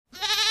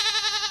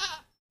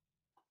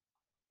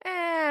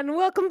And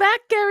welcome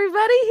back,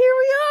 everybody. Here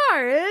we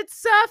are.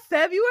 It's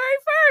February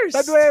 1st.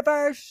 February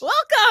 1st.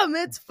 Welcome.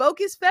 It's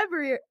Focus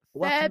February.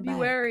 Welcome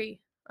February.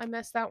 I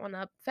messed that one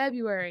up.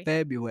 February.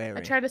 February.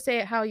 I tried to say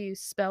it how you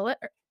spell it,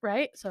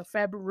 right? So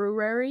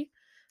February.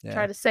 Yeah.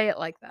 Try to say it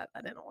like that.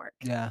 That didn't work.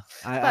 Yeah.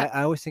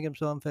 I always think I'm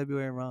spelling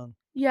February wrong.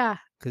 Yeah.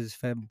 Because it's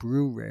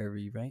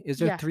February, right? Is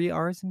there Yeah. 3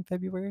 R's in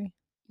February?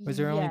 Or is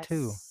there only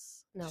 2?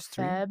 No, Just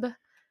 3?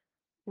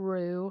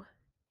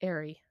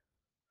 Feb-ru-ary.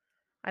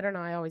 I don't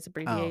know. I always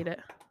abbreviate it.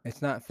 It's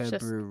not It's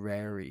just-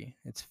 February.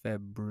 It's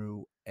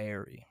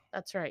February.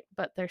 That's right.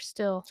 But there's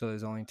still... So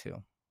there's only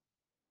 2.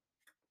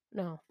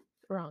 No,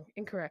 wrong.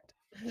 Incorrect.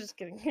 Just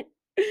kidding.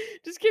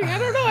 Just kidding. I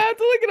don't know. I have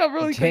to look it up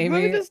really quick. Let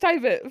me Jamie, just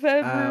type it.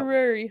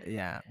 February.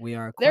 Yeah, we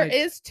are There quite...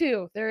 is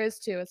 2. There is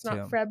 2. It's not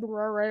 2.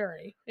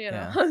 February. You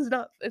know, Yeah. it's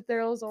not.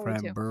 There was only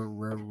 2.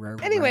 February.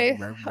 Anyway,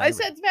 I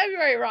said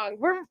February wrong.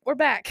 We're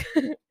back.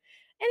 Anyway,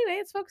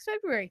 it's Focus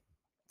February.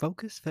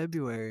 Focus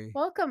February.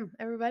 Welcome,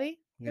 everybody.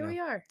 Here You we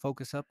know, are.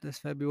 Focus up this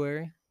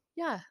February.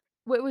 Yeah.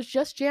 Well, it was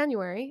just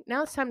January.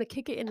 Now it's time to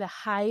kick it into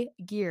high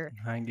gear.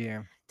 High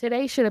gear.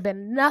 Today should have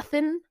been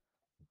nothing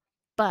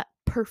but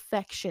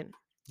perfection.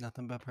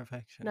 Nothing but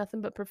perfection.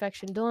 Nothing but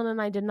perfection. Dylan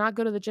and I did not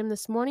go to the gym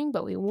this morning,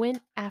 but we went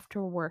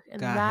after work,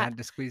 and God that had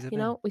to squeeze it you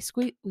in. know we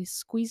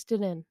squeezed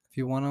it in. If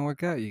you want to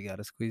work out, you got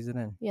to squeeze it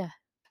in. Yeah.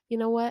 You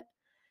know what?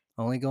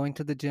 Only going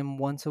to the gym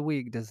once a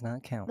week does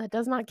not count. That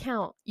does not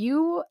count.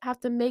 You have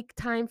to make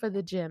time for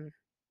the gym.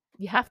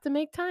 You have to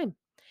make time,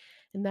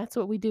 and that's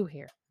what we do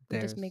here. We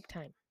just make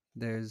time.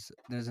 There's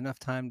enough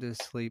time to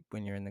sleep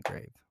when you're in the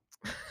grave.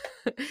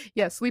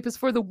 Yeah, sleep is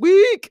for the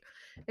weak.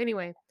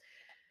 Anyway,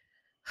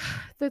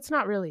 that's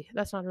not really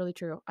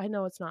true. I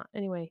know it's not.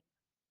 Anyway,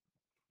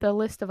 the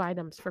list of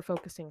items for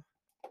focusing.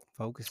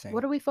 Focusing.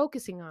 What are we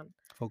focusing on?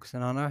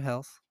 Focusing on our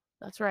health.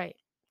 That's right.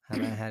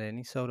 Haven't had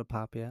any soda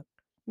pop yet.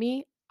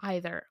 Me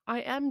either.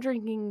 I am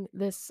drinking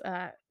this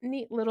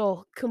neat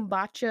little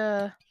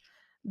kombucha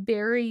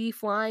berry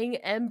flying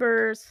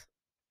embers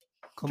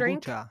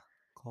drink.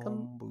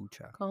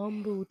 Kombucha.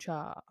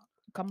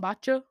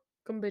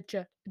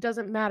 Kombucha. It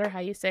doesn't matter how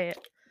you say it.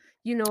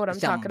 You know what I'm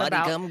talking about.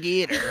 Somebody come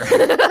get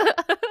her.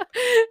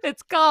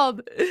 It's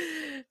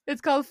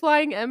called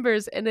Flying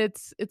Embers, and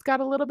it's got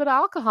a little bit of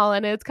alcohol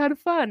in it. It's kind of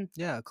fun.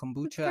 Yeah,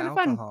 kombucha kinda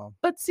fun. alcohol.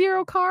 But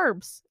 0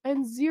 carbs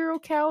and 0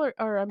 calories.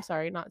 Or I'm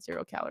sorry, not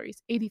 0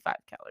 calories. 85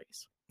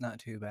 calories. Not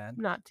too bad.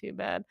 Not too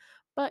bad.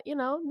 But, you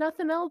know,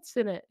 nothing else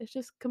in it. It's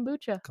just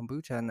kombucha.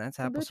 Kombucha, and that's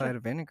apple Kombucha. cider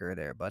vinegar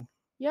there, bud.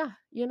 Yeah,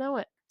 you know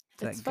it.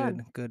 It's That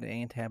fun. good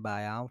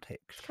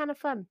antibiotics. It's kind of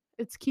fun.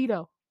 It's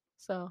keto,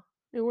 so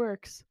it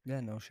works.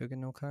 Yeah, no sugar,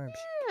 no carbs.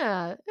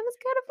 Yeah, and it's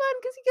kind of fun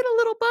because you get a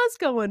little buzz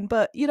going,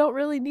 but you don't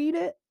really need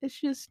it. It's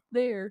just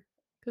there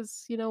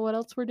because you know what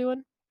else we're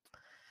doing?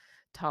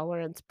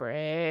 Tolerance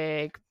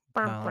break.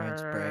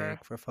 Tolerance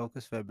break for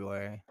Focus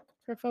February.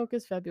 For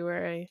Focus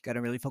February. Gotta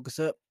really focus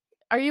up.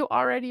 Are you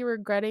already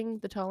regretting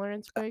the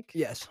tolerance break?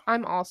 Yes.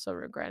 I'm also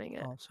regretting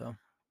it. Also.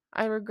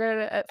 I regret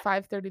it at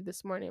 5:30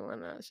 this morning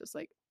when I was just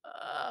like,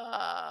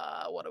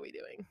 what are we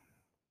doing?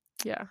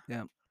 Yeah.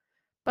 Yeah.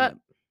 But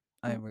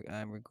I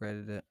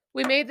regretted it.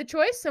 we made the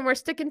choice and we're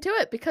sticking to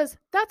it because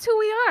that's who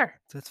we are.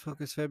 Let's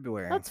Focus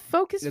February. Let's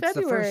Focus It's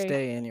February. the first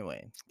day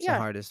anyway. It's the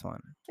hardest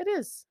one. It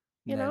is.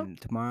 You know?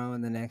 Tomorrow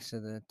and the next are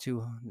the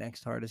 2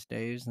 next hardest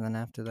days, and then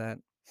after that,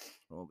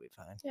 we'll be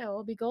fine. Yeah,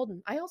 we'll be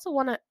golden. I also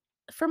want to,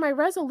 for my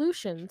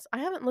resolutions, I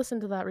haven't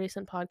listened to that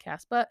recent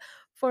podcast,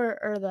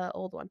 or the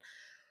old one.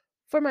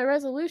 For my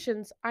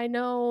resolutions, I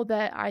know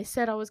that I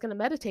said I was going to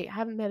meditate. I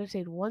haven't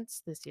meditated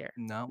once this year.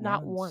 Not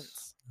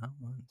once. Not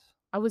once.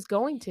 I was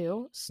going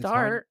to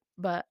start,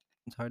 but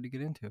it's hard to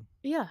get into.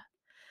 Yeah.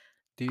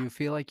 Do you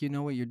feel like you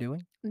know what you're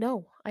doing?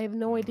 No, I have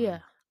no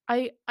idea.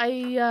 I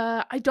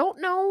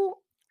don't know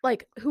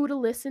like who to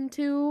listen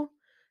to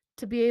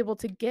be able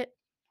to get,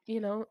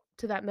 to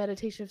that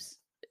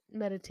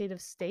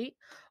meditative state,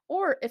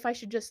 or if I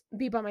should just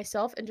be by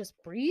myself and just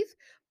breathe,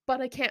 but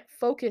I can't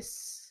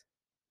focus.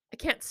 I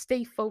can't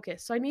stay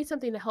focused. So I need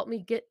something to help me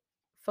get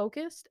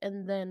focused,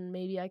 and then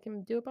maybe I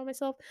can do it by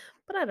myself,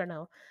 but I don't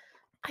know.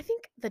 I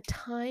think the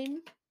time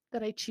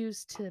that I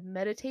choose to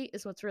meditate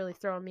is what's really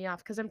throwing me off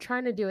because I'm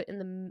trying to do it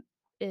in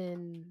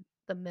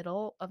the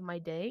middle of my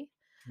day,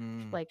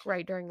 like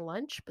right during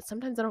lunch, but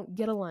sometimes I don't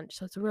get a lunch,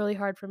 so it's really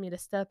hard for me to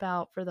step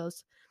out for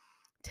those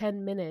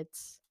 10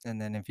 minutes.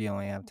 And then if you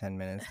only have 10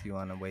 minutes, do you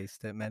want to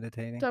waste it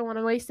meditating? Do I want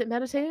to waste it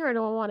meditating, or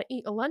do I want to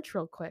eat a lunch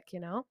real quick,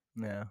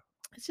 Yeah.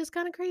 It's just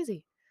kind of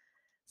crazy.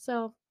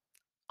 So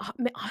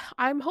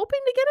I'm hoping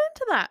to get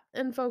into that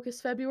in Focus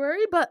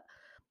February, but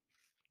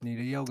need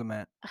a yoga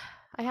mat.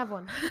 I have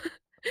one.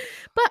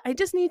 But I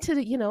just need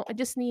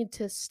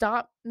to,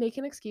 stop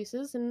making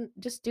excuses and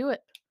just do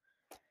it.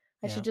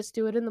 I should just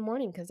do it in the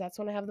morning because that's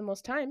when I have the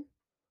most time.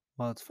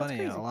 Well, it's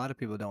funny. A lot of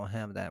people don't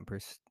have that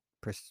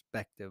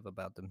perspective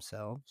about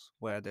themselves,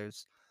 where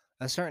there's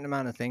a certain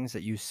amount of things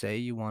that you say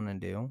you want to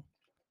do,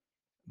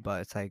 but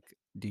it's like,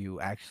 do you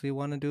actually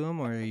want to do them,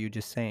 or are you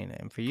just saying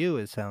it? And for you,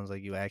 it sounds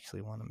like you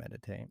actually want to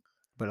meditate.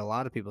 But a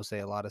lot of people say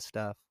a lot of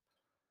stuff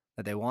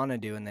that they want to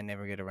do and they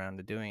never get around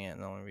to doing it.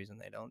 And the only reason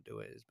they don't do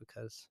it is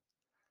because,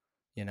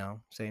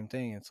 same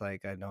thing. It's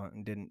like I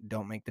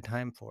don't make the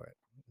time for it.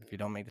 If you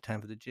don't make the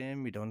time for the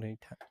gym, you don't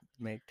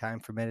make time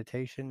for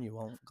meditation, you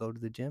won't go to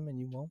the gym and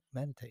you won't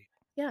meditate.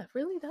 Yeah,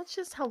 really, that's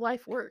just how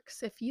life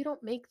works. If you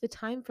don't make the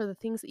time for the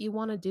things that you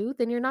want to do,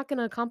 then you're not going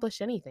to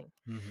accomplish anything.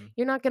 Mm-hmm.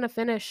 You're not going to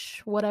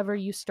finish whatever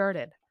you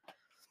started.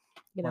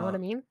 You know what I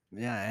Well, mean?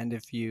 yeah, and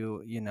if if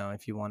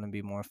you want to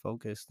be more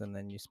focused, and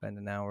then you spend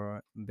an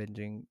hour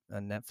binging a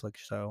Netflix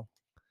show,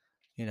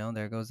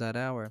 there goes that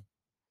hour.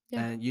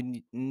 Yeah. And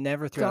you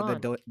never Gone.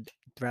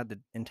 throughout the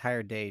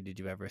entire day did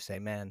you ever say,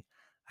 "Man,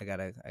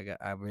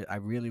 I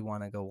really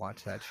want to go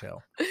watch that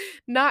show."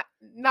 Not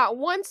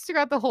once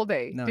throughout the whole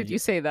day No, did you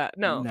say that.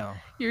 No. no.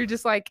 You're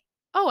just like,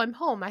 "Oh, I'm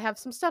home. I have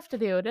some stuff to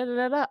do. Da, da,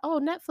 da, da. Oh,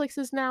 Netflix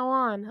is now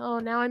on. Oh,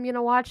 now I'm going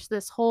to watch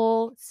this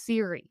whole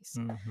series."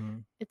 Mm-hmm.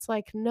 It's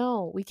like,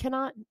 "No, we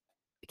cannot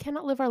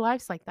live our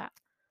lives like that.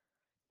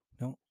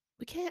 No,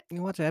 We can't."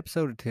 you watch an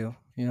episode or two.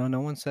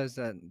 No one says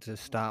that to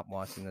stop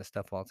watching this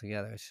stuff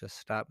altogether. It's just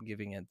stop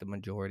giving it the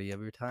majority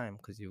of your time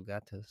because you've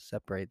got to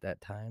separate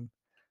that time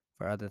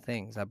for other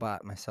things. I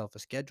bought myself a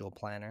schedule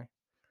planner.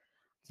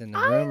 It's in the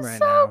room I'm right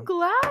so now.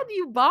 glad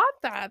you bought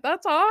that.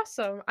 That's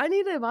awesome. I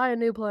need to buy a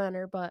new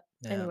planner, but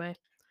Yeah. anyway.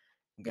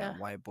 Got Yeah.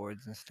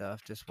 whiteboards and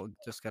stuff. Just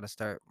got to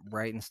start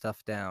writing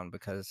stuff down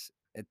because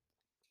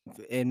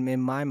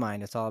in my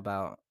mind it's all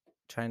about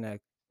trying to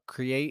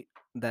create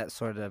that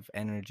sort of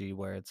energy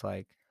where it's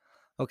like,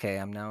 okay,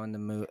 I'm now in the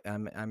mood.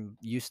 I'm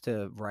used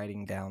to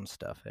writing down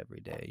stuff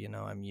every day.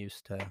 I'm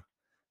used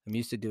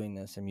to doing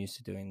this. I'm used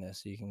to doing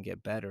this. So you can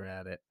get better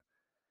at it.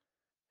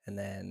 And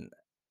then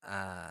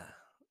uh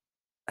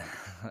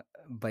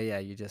but yeah,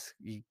 you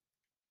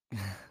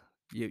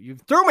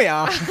threw me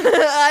off.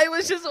 I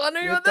was just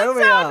wondering You what threw that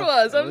me sound off.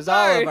 was. It I'm was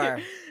sorry.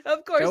 Oliver.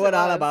 Of course Throw it it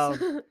all was. about.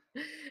 What was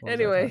I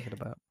Anyway, talking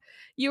about?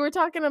 you were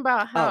talking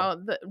about Oh, how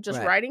just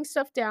right. writing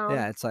stuff Yeah, down.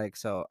 it's like,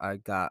 so I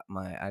got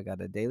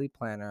a daily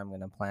planner. I'm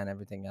gonna plan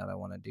everything out I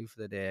want to do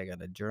for the day. I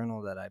got a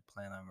journal that I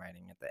plan on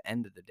writing at the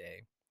end of the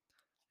day,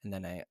 and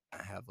then I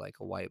have like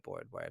a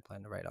whiteboard where I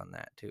plan to write on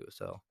that too.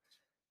 So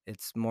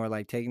it's more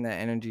like taking that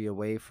energy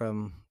away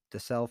from the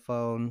cell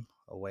phone,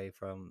 away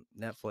from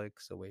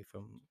Netflix, away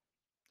from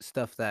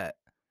stuff that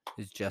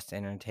is just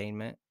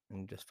entertainment,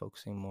 and just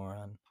focusing more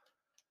on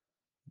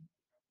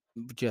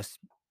just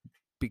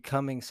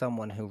becoming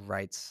someone who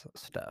writes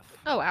stuff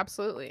Oh,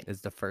 absolutely.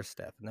 is the first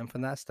step. And then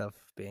from that stuff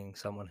being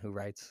someone who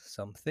writes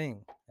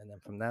something. And then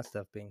from that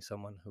stuff being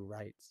someone who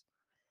writes.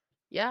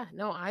 Yeah,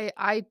 no, I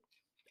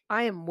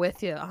am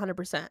with you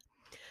 100%.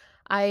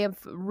 I have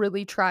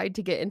really tried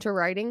to get into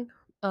writing.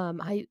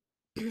 I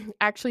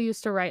actually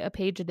used to write a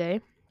page a day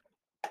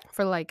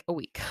for like a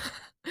week.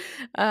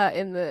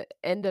 In the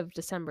end of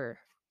December.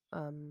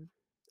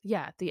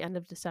 Yeah, at the end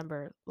of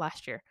December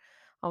last year.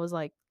 I was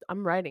like,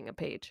 I'm writing a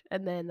page.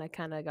 And then I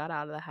kind of got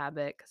out of the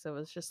habit because it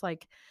was just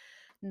like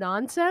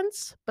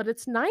nonsense, but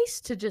it's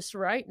nice to just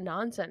write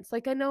nonsense.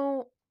 Like I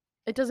know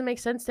it doesn't make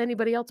sense to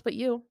anybody else but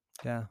you.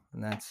 Yeah.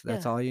 And that's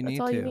Yeah, all you that's need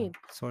all you to. need.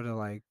 Sort of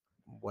like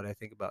what I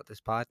think about this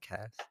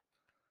podcast,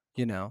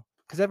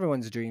 because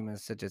everyone's dream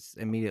is to just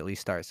immediately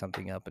start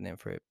something up and then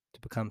for it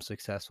to become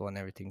successful and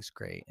everything's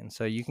great. And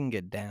so you can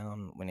get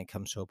down when it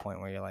comes to a point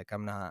where you're like,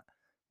 I'm not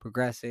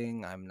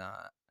progressing. I'm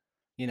not,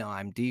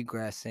 I'm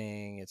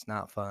degressing. It's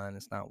not fun.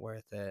 It's not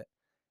worth it.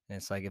 And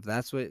it's like, if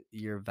that's what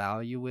your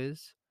value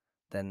is,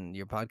 then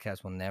your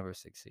podcast will never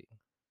succeed.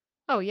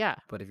 Oh yeah.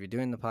 But if you're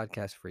doing the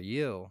podcast for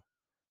you,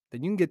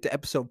 then you can get to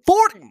episode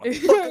 40. Here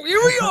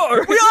we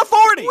are. We are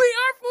 40. We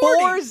are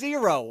 40.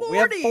 40. We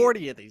have 40.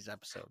 40 of these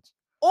episodes.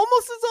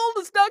 Almost as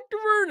old as Dr.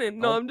 Vernon.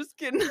 No, Oh. I'm just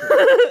kidding.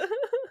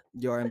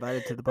 You're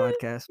invited to the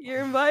podcast.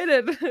 You're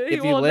invited. He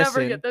you will never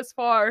listen- get this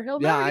far.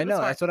 He'll Yeah, never get I know. this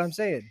far. That's what I'm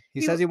saying. He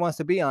He says l- he wants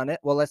to be on it.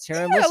 Well, let's hear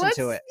him Yeah, listen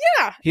to it.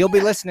 Yeah. He'll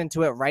be listening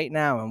to it right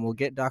now, and we'll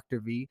get Dr.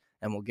 V,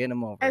 and we'll get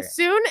him over As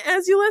here. soon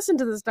as you listen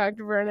to this,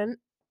 Dr. Vernon,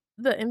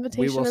 the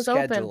invitation is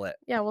open. schedule it.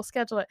 Yeah, we'll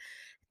schedule it.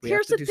 We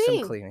Here's have to the do thing.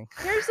 some cleaning.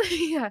 Here's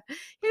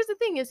the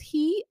thing is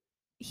he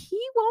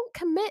won't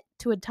commit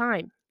to a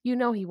time. You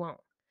know he won't.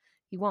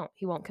 He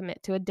won't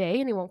commit to a day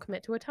and he won't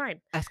commit to a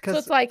time. That's So because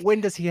it's like when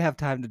does he have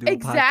time to do a podcast?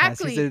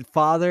 Exactly. He's a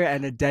father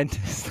and a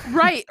dentist.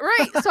 Right.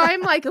 So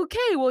I'm like,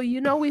 okay, well,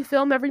 we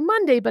film every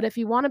Monday, but if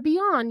you want to be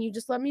on, you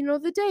just let me know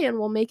the day and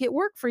we'll make it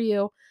work for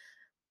you.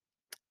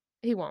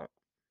 He won't.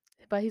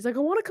 But he's like, I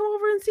want to come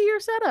over and see your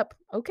setup.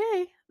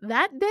 Okay.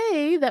 That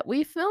day that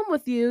we film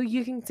with you,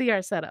 you can see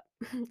our setup.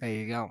 There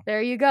you go.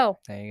 There you go.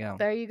 There you go.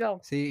 There you go.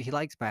 See, he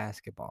likes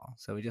basketball,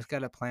 so we just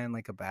gotta plan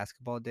like a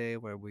basketball day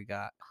where we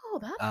got Oh,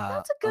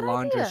 that's a good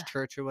laundress idea.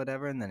 church or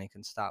whatever, and then he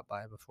can stop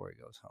by before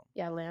he goes home.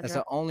 Yeah, That's Landra.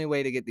 the only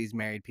way to get these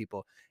married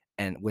people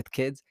and with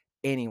kids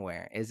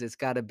anywhere is it's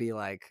got to be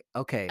like,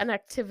 okay, An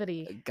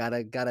activity.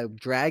 gotta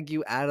drag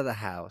you out of the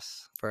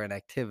house for an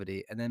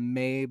activity, and then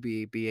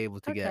maybe be able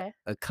to get Okay.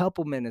 a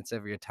couple minutes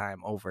of your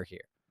time over here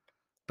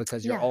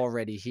because you're Yeah.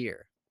 already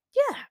here.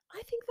 Yeah,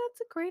 I think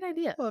that's a great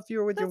idea. Well, if you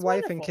were with your That's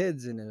wife and wonderful.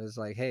 kids and it was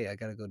like, hey, I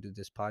gotta go do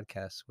this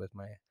podcast with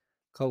my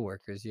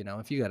coworkers,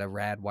 if you got a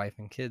rad wife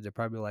and kids, they're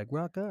probably like,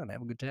 rock on,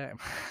 have a good time.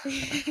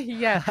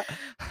 Yeah.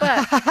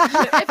 But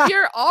if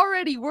you're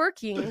already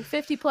working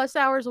 50 plus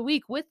hours a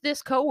week with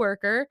this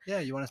coworker, yeah,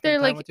 you want to they're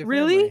spend time like, with your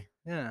really? family.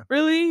 Yeah.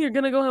 Really? You're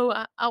going to go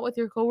out with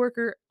your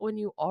coworker when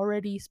you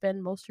already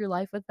spend most of your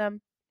life with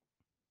them?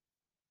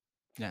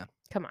 Yeah.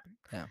 Come on.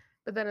 Yeah.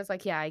 But then it's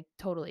like, yeah, I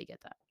totally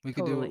get that. We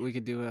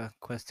could do a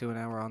quest to an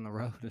hour on the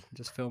road and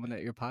just filming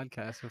at your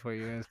podcast before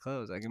you guys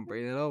close. I can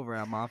bring it over.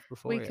 I'm off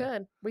before We you.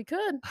 could. We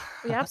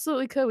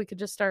absolutely could. We could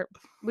just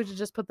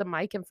put the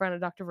mic in front of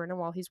Dr. Vernon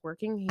while he's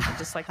working. He could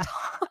just like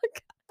talk.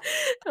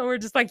 And we're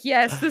just like,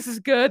 yes, this is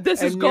good.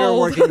 This is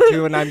gold. You're working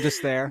too, and I'm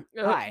just there.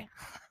 Hi.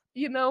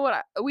 You know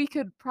what? We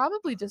could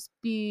probably just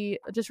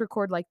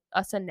record like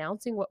us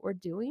announcing what we're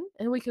doing,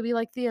 and we could be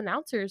like the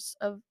announcers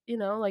of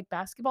like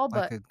basketball,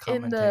 but Like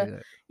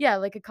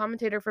like a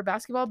commentator for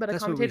basketball, but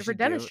That's a commentator for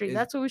dentistry.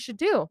 That's what we should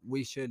do.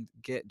 We should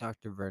get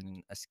Dr.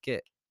 Vernon a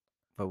skit.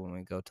 But when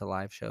we go to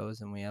live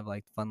shows and we have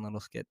like fun little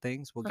skit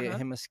things, we'll get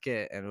him a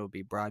skit, and it'll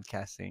be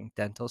broadcasting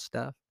dental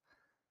stuff.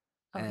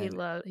 Oh,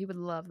 he would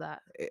love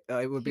that. It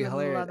would be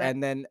hilarious.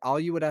 And then all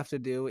you would have to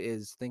do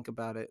is think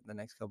about it the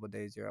next couple of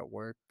days you're at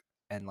work,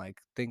 and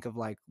like think of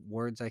like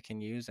words I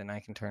can use, and I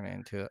can turn it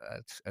into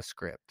a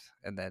script.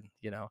 And then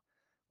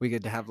we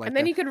could have like, and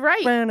then you could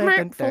write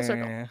full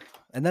circle.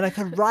 And then I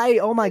could write.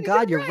 Oh my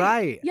God, you're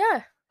right.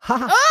 Yeah.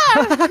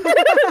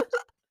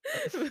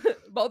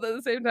 Both at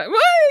the same time.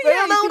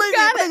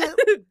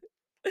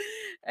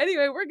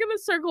 Anyway, we're gonna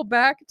circle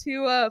back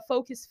to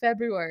Focus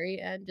February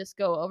and just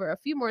go over a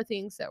few more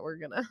things that we're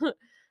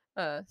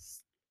gonna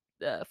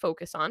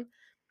focus on.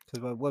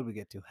 Because what did we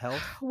get to?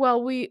 Health?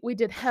 Well, we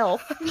did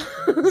health.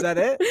 Is that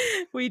it?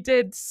 We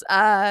did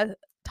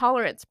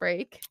tolerance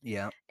break.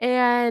 Yeah.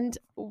 And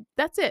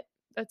that's it.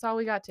 That's all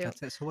we got to.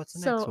 That's it. So what's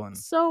the next one?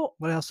 So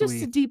what else? Just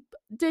to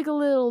dig a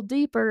little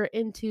deeper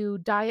into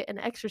diet and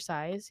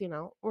exercise,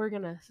 we're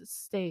gonna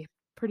stay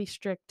pretty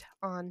strict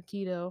on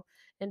keto,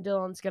 and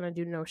Dylan's gonna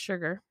do no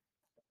sugar.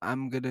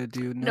 I'm gonna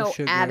do no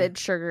sugar. Added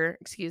sugar.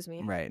 Excuse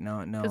me. Right.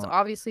 No. Because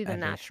obviously the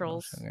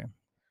naturals sugar.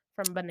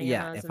 From bananas.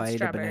 Yeah. If and I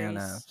eat a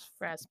banana,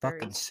 raspberries.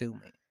 fucking sue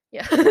me.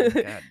 Yeah.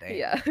 God damn.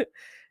 Yeah.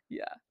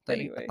 Yeah.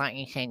 Anyway. I thought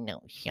you said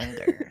no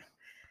sugar.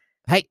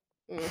 Hey.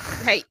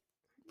 Hey.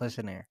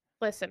 Listen here.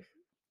 Listen.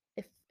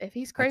 If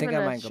he's craving I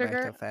think I might sugar, go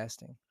back to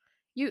fasting.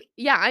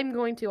 I'm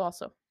going to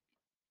also.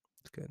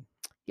 It's good.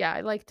 Yeah, I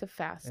like to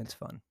fast. It's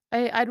fun.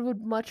 I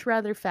would much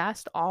rather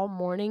fast all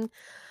morning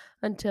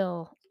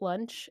until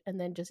lunch, and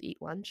then just eat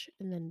lunch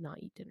and then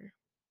not eat dinner.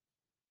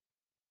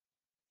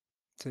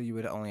 So you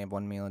would only have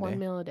one meal a day? One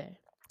meal a day.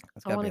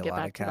 It's got to be a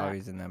lot of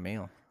calories in that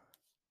meal.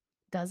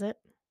 Does it?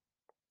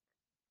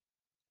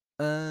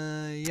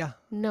 Yeah.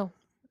 No.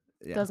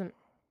 Yeah. Doesn't.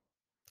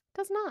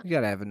 Does not. You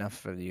got to have enough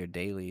for your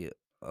daily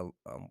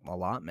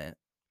allotment.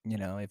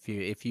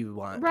 If you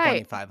want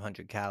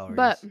 2,500 calories.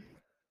 But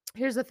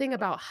here's the thing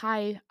about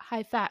high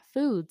fat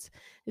foods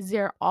is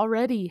they're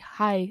already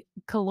high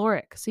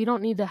caloric, so you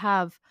don't need to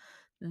have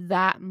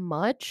that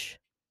much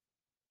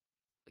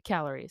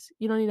calories.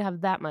 You don't need to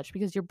have that much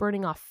because you're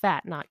burning off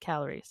fat, not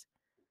calories.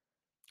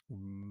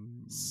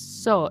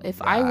 So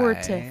if I were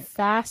to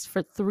fast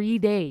for 3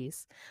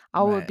 days,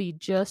 I would be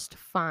just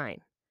fine.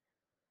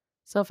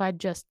 So if I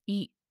just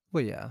eat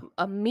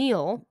a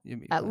meal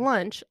at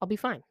lunch, I'll be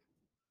fine.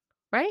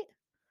 Right?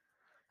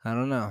 I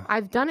don't know.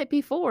 I've done it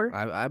before.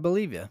 I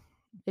believe you.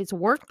 It's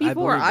worked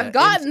before. I've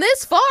gotten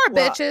this far,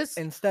 bitches.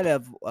 Instead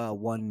of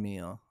one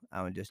meal,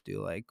 I would just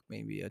do like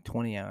maybe a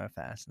 20-hour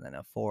fast and then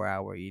a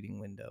 4-hour eating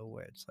window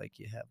where it's like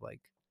you have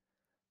like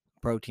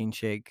protein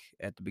shake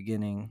at the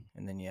beginning,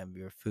 and then you have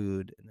your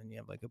food, and then you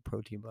have like a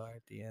protein bar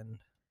at the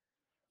end.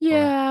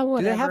 Yeah,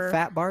 whatever. Do they have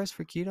fat bars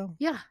for keto?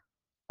 Yeah.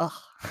 Oh,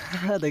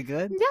 are they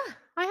good? Yeah,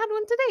 I had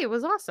one today. It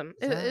was awesome.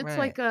 It's right?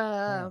 Like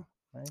a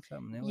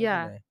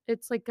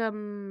it's like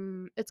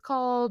it's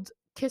called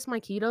Kiss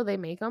My Keto. They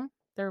make them.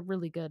 They're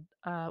really good.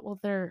 Well,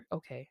 they're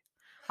okay.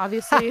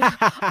 Obviously,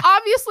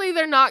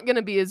 they're not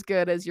gonna be as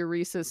good as your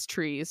Reese's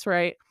Trees,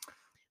 right?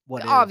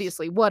 What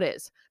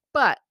is?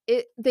 But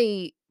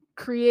they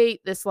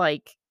create this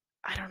like,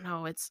 I don't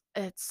know. It's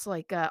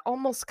like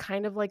almost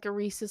kind of like a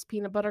Reese's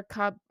peanut butter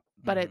cup,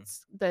 but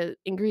it's the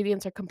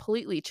ingredients are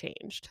completely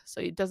changed, so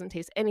it doesn't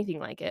taste anything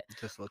like it. It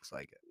just looks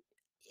like it.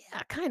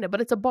 Yeah, kind of,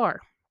 but it's a bar.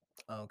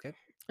 Oh, okay.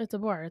 It's a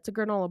bar. It's a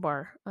granola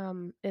bar.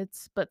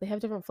 But they have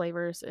different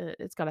flavors.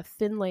 It's got a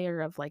thin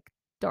layer of like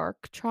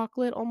dark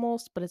chocolate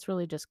almost, but it's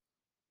really just,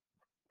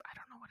 I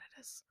don't know what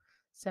it is.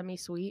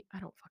 Semi-sweet. I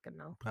don't fucking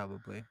know.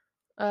 Probably.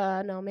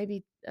 No,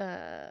 maybe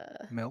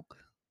milk.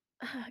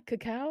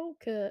 Cacao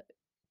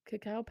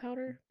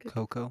powder.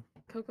 Cocoa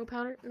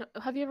powder. No,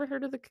 have you ever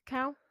heard of the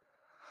cacao?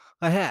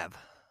 I have.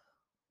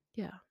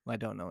 Yeah. I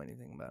don't know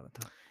anything about it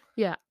though.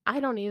 Yeah, I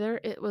don't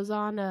either. It was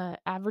on an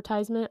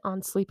advertisement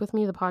on Sleep With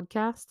Me, the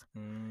podcast.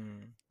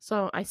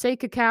 So I say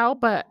cacao,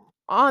 but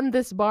on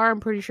this bar, I'm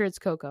pretty sure it's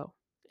cocoa.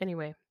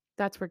 Anyway,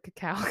 that's where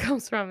cacao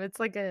comes from. It's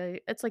like a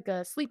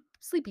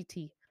sleepy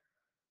tea.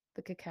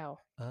 The cacao.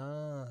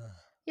 Ah.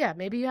 Yeah,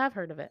 maybe you have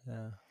heard of it.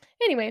 Yeah.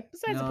 Anyway,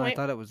 besides the No, I point.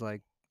 thought it was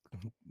like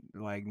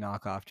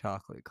knockoff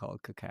chocolate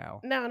called cacao.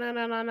 No, no,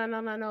 no, no, no,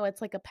 no, no, no.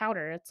 It's like a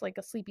powder. It's like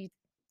a sleepy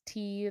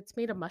tea. It's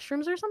made of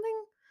mushrooms or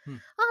something. Hmm.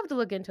 I'll have to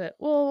look into it.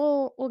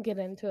 We'll get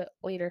into it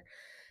later.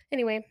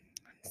 Anyway,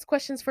 it's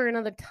questions for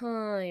another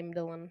time,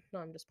 Dylan. No,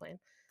 I'm just playing.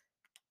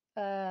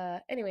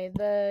 Anyway,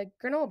 the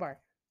granola bar.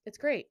 It's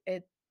great.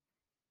 It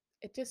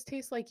just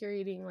tastes like you're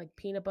eating like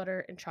peanut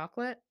butter and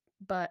chocolate,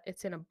 but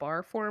it's in a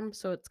bar form,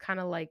 so it's kind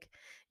of like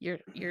you're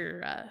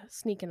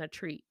sneaking a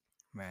treat.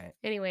 Right.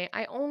 Anyway,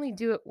 I only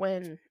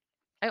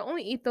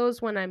eat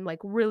those when I'm like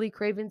really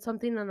craving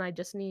something and I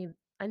just need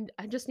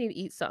to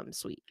eat something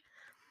sweet.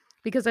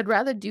 Because I'd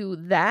rather do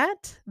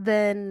that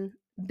than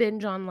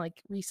binge on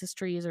like Reese's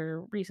trees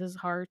or Reese's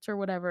hearts or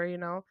whatever, you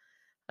know.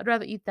 I'd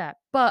rather eat that.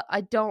 But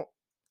I don't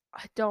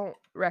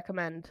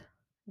recommend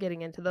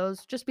getting into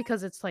those just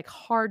because it's like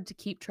hard to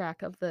keep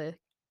track of the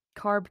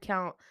carb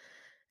count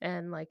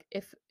and like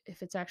if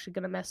it's actually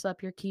going to mess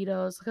up your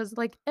ketos because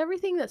like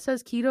everything that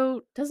says keto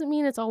doesn't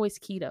mean it's always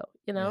keto,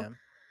 you know? Yeah.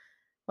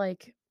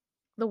 Like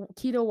the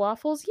keto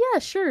waffles, yeah,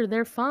 sure,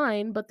 they're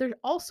fine, but they're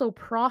also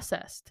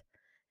processed.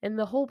 And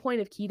the whole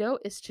point of keto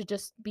is to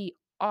just be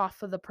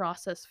off of the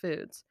processed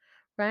foods,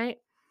 right?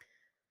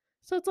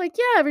 So it's like,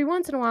 yeah, every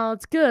once in a while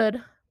it's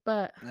good,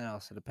 but It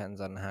also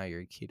depends on how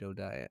your keto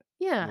diet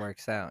yeah,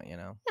 works out, you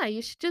know. yeah,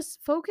 you should just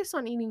focus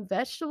on eating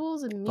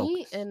vegetables and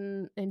meat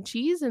Focus. and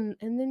cheese and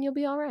then you'll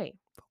be all right.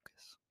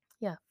 Focus.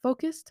 Yeah,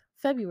 focused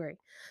February.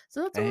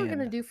 So that's what we're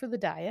gonna And do for the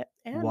diet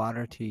and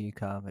water, tea,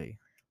 coffee.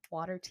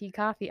 water, tea,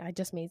 coffee. I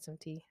just made some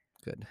tea.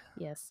 Good.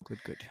 Yes,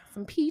 Good.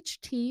 some peach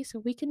tea so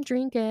we can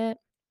drink it.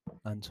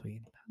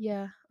 Unsweetened.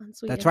 Yeah,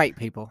 That's unsweetened. right,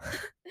 people.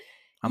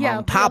 I'm Yeah,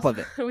 on top of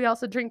it. we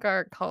also drink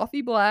our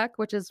coffee black,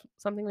 which is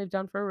something we've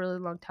done for a really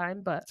long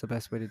time, but It's the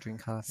best way to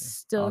drink coffee.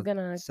 still I'll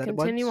gonna said it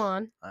continue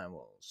once, on. I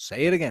will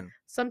say it again.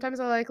 Sometimes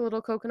I like a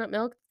little coconut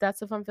milk.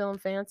 That's if I'm feeling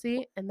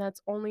fancy, and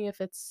that's only if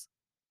it's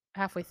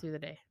halfway through the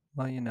day.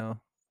 Well, you know,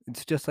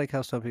 it's just like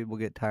how some people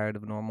get tired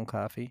of normal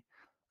coffee.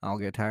 I'll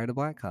get tired of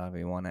black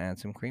coffee, want to add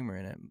some creamer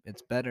in it.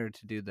 It's better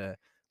to do the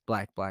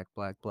black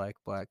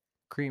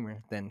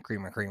creamer than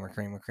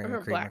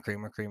Black.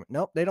 creamer.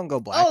 Nope, they don't go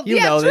black. Oh, You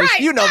yeah, know that's this. right.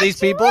 You know these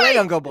That's people. They right.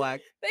 don't go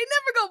black. They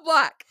never go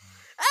black.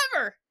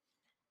 Ever.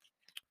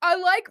 I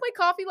like my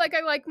coffee like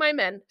I like my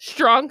men.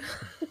 Strong.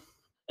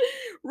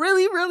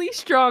 Really, really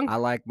strong. I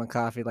like my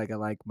coffee like I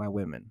like my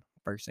women.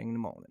 First thing in the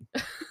morning.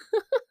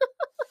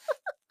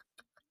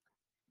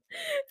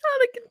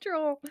 Out of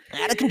control.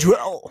 Out of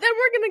control. Then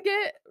we're gonna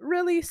get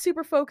really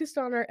super focused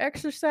on our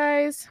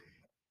exercise.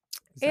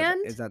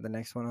 Is that the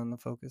next one on the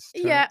focus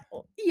chart? Yeah,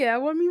 yeah.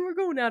 Well, I mean, we're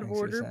going out of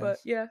order, but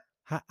Exercise. yeah.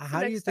 How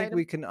do you next think item.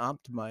 we can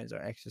optimize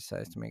our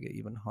exercise to make it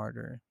even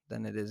harder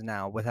than it is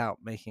now without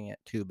making it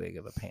too big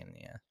of a pain in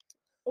the ass?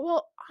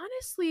 Well,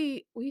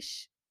 honestly, we're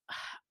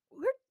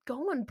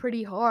going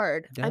pretty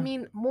hard. I Yeah.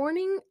 mean,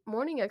 morning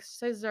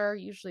exercises are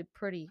usually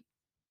pretty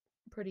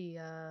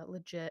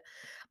legit.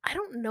 I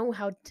don't know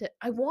how to.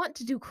 I want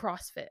to do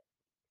CrossFit.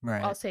 I'll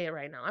Right. say it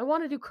right now. I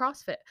want to do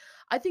CrossFit.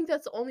 I think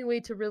that's the only way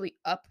to really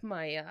up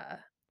my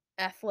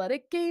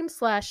athletic game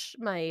slash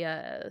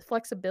my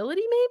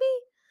flexibility. Maybe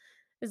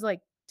is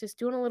like just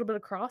doing a little bit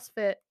of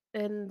CrossFit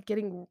and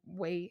getting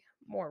way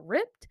more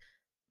ripped.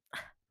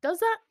 Does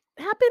that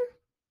happen?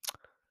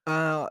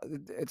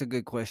 It's a good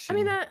I question.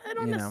 mean, I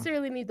don't you know.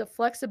 necessarily need the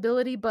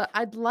flexibility, but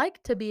I'd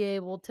like to be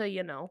able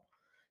to,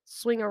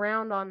 swing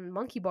around on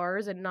monkey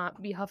bars and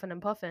not be huffing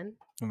and puffing,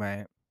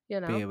 Right. you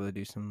Be know? able to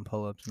do some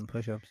pull-ups and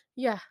push-ups.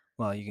 Yeah,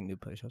 Well, you can do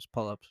push-ups,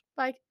 pull-ups.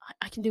 like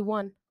I can do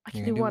one. I You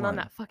can can do do one on one.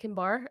 that fucking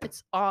bar.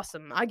 It's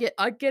awesome. I get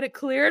it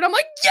cleared. I'm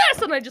like,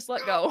 yes, and I just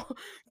let go.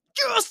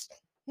 Yes,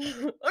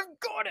 I've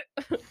got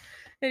it.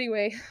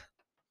 Anyway,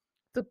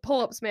 the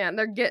pull-ups, man,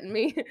 they're getting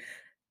me.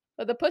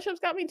 But the push-ups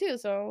got me too.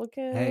 So look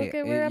at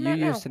where I'm you at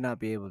now. used to not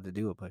be able to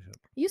do a push-up.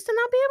 Used to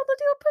not be able to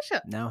do a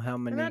push-up. Now, how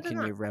many Imagine can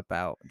that. you rep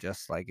out?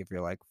 Just like if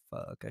you're like,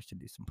 fuck, I should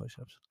do some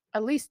push-ups.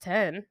 At least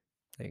 10.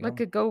 There you I go.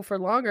 could go for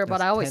longer, but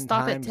That's I always 10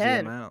 stop at times the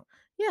 10. amount.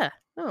 Yeah,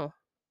 no.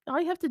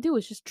 All you have to do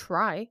is just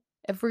try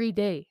every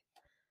day.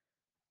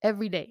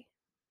 Every day.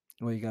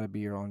 Well, you got to be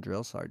your own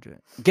drill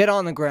sergeant. Get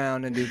on the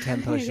ground and do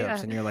 10 push-ups,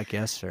 Yeah. and you're like,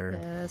 yes, sir.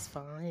 That's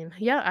fine.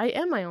 Yeah, I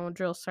am my own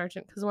drill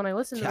sergeant because when I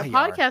listen to Yeah, the you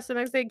are. podcast the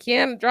next day,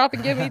 can drop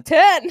and give me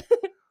 10.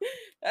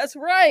 That's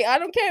right. I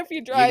don't care if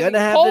you drive. You're gonna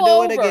have pull to do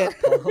over. it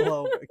again. Pull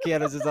over.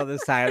 Kiana's just on the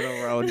side of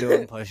the road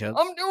doing push-ups.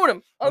 I'm doing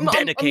them. I'm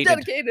dedicated.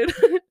 dedicated.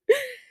 I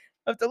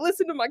have to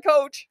listen to my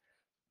coach.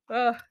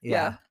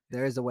 Yeah.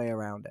 There is a way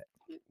around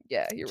it.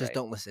 Yeah, you're Just right.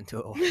 don't listen to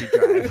it while you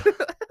drive.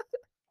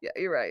 Yeah,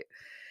 you're right.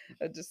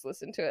 I just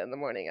listen to it in the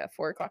morning at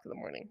 4:00 in the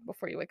morning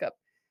before you wake up.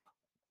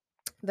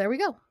 There we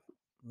go.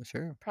 Well,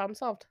 sure. Problem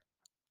solved.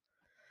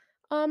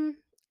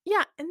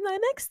 Yeah, and the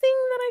next thing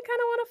that I kind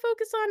of want to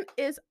focus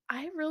on is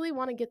I really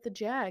want to get the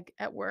Jag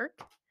at work.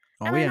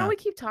 Oh, And I know yeah. we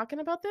keep talking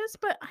about this,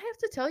 but I have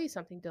to tell you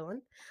something,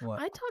 Dylan. What?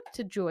 I talked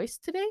to Joyce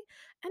today,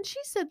 and she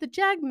said the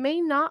Jag may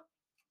not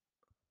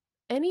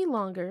any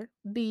longer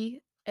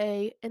be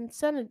a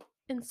incentive.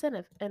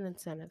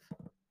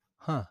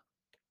 Huh.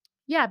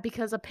 Yeah,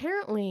 because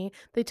apparently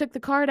they took the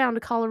car down to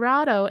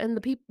Colorado, and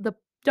the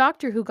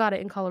doctor who got it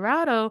in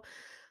Colorado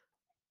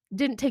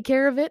didn't take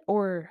care of it,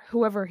 or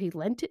whoever he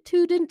lent it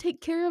to didn't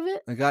take care of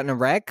it. I got in a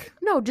wreck?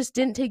 No, just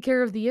didn't take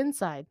care of the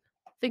inside.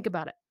 Think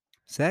about it.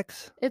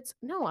 Sex? It's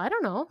no, I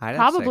don't know. I'd have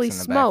sex Probably in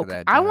the back of smoke.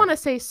 that I joint. wanna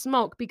say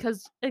smoke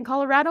because in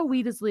Colorado,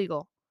 weed is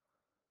legal.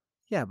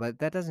 Yeah, but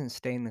that doesn't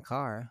stain the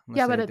car unless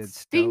Yeah, but they it did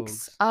stinks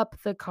stoves. up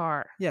the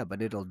car. Yeah,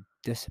 but it'll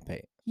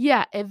dissipate.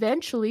 Yeah,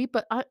 eventually,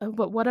 but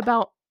what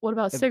about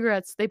If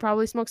cigarettes? They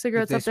probably smoke if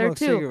cigarettes they up there smoke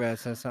too.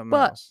 cigarettes, that's something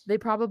But else. they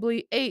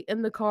probably ate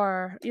in the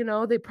car,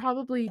 they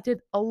probably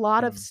did a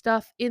lot of Mm,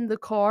 stuff in the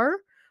car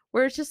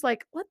where it's just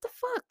like, "What the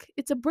fuck?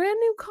 It's a brand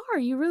new car.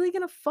 You really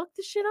gonna fuck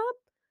this shit up?"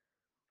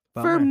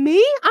 For bummer.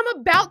 me, I'm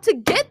about to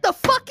get the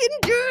fucking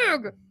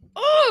jug.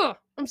 Ugh!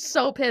 I'm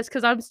so pissed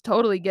because I'm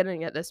totally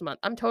getting it this month.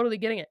 I'm totally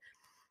getting it.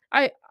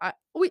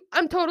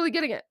 I'm totally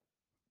getting it.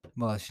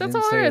 Well, she That's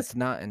didn't all say there it's is.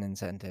 not an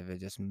incentive, it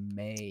just It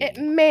may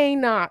may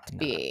not not.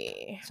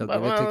 be, So but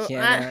give it to well,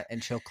 Kiana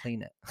and she'll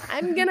clean it.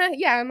 I'm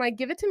like,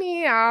 give it to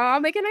me. I'll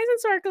make it nice and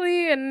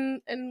sparkly,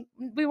 and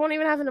we won't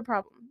even have a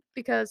problem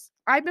because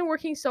I've been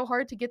working so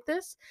hard to get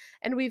this,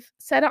 and we've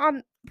said it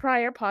on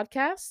prior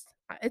podcasts.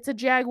 It's a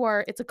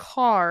Jaguar. It's a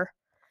car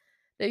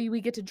that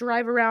we get to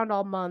drive around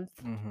all month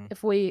Mhm.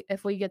 if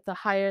we get the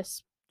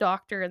highest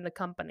doctor in the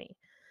company,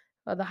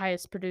 or the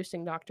highest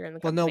producing doctor in the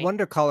Well, no company.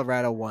 wonder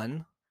Colorado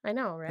won. I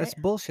know, That's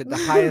right? bullshit. The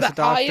The highest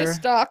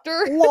highest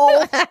doctor. doctor.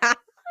 Lol.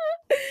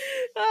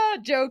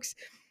 Jokes.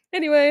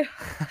 Anyway,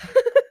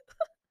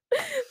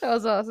 that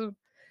was awesome.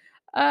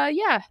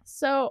 Yeah.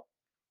 So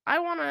I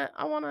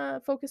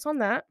wanna focus on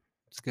that,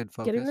 It's good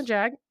getting the focus.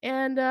 jag,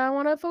 and I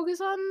wanna focus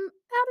on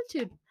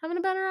attitude, having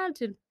a better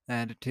attitude.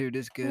 Attitude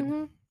is good.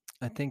 Mhm.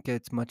 I think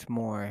it's much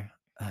more.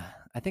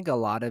 I think a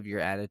lot of your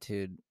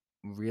attitude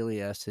really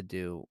has to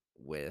do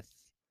with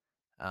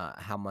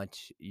how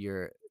much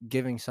you're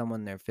giving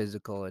someone their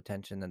physical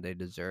attention that they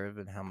deserve,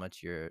 and how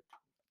much you're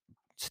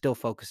still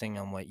focusing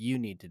on what you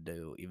need to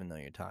do, even though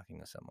you're talking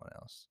to someone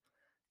else.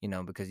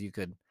 Because you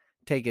could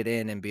take it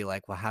in and be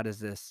like, well, how does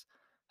this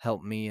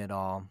help me at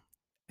all?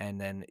 And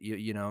then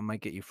it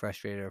might get you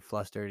frustrated or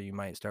flustered. You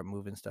might start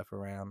moving stuff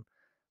around.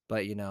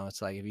 But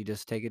it's like if you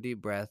just take a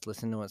deep breath,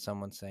 listen to what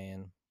someone's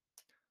saying,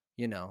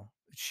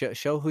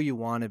 show who you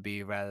want to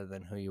be rather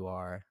than who you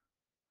are.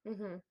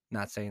 Mhm.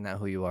 Not saying that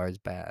who you are is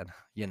bad,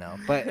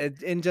 but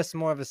in just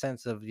more of a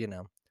sense of,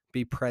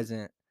 be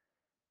present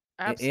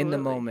in the Absolutely.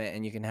 moment,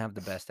 and you can have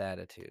the best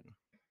attitude.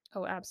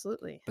 Oh,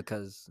 absolutely.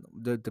 Because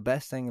the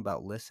best thing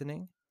about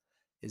listening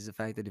is the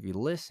fact that if you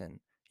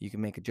listen, you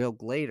can make a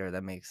joke later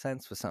that makes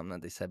sense with something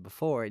that they said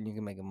before, and you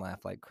can make them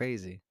laugh like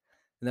crazy.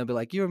 And they'll be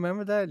like, "You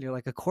remember that?" And you're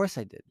like, "Of course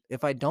I did.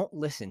 If I don't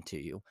listen to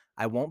you,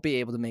 I won't be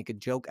able to make a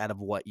joke out of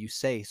what you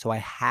say. So I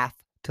have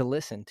to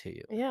listen to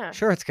you. Yeah.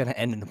 Sure, it's gonna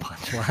end in a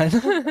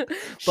punchline,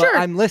 but Sure,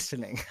 I'm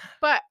listening."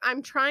 but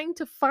I'm trying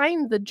to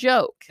find the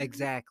joke.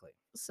 Exactly.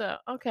 So,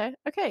 okay,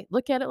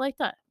 look at it like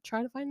that.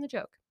 Try to find the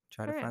joke.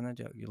 Try to Alright. find that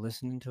joke. You're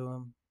listening to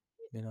them,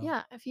 you know.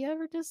 Yeah, if you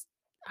ever just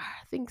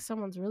think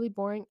someone's really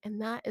boring,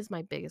 and that is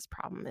my biggest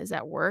problem is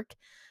at work,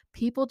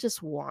 people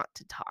just want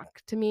to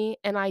talk to me,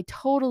 and I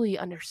totally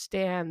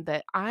understand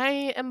that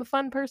I am a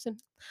fun person.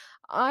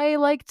 I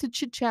like to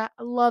chit chat.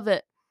 I love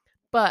it.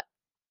 But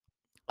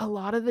a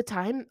lot of the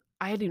time,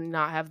 I do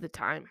not have the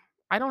time.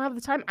 I don't have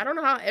the time. I don't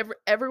know how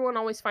everyone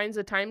always finds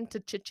the time to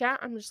chit chat.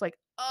 I'm just like,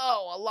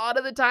 oh, a lot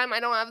of the time I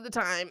don't have the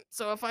time.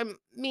 So if I'm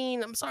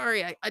mean, I'm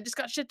sorry. I just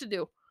got shit to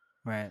do.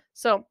 Right.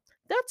 So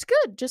that's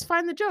good. Just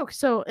find the joke.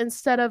 So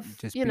instead of,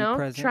 Just be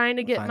present. trying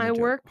to get Find the my joke.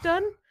 work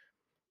done,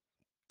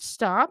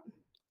 stop,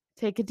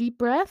 take a deep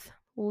breath,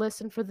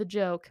 listen for the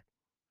joke,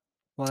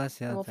 Well, that's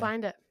the and other we'll thing.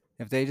 find it.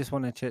 If they just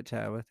want to chit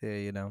chat with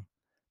you,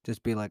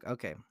 just be like,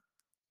 okay,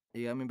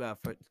 you got me about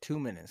for 2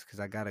 minutes because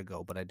I gotta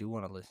go, but I do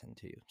want to listen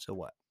to you. So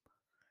what?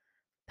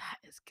 That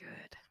is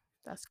good.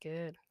 That's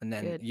good. And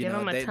then Good. Give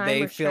them a time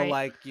they feel restraint.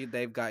 like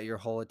they've got your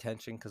whole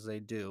attention because they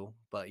do,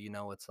 but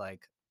it's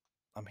like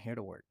I'm here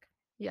to work,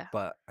 Yeah.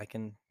 but I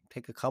can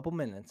take a couple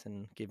minutes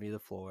and give you the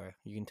floor.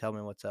 You can tell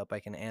me what's up. I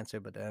can answer,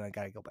 but then I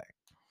gotta go back.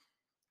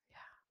 Yeah.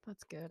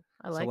 That's good.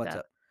 I So like what's that.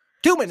 up?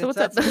 Two So minutes. what's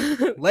up? That's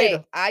it. Okay,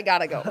 Later. I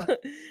gotta go.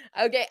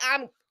 Okay,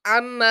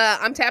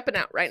 I'm tapping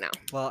out right now.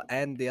 Well,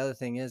 and the other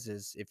thing is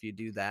if you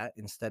do that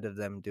instead of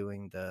them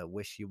doing the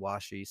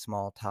wishy-washy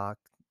small talk,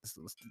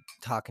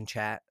 talk and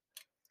chat,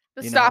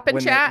 The stop and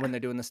when they chat. when they're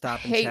doing the I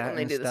stop and hate when chat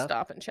they and do the stuff.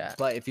 stop and chat.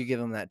 But if you give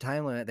them that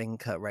time limit, they can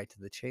cut right to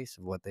the chase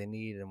of what they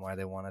need and why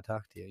they want to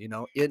talk to you.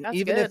 And That's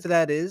even if good.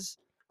 that is,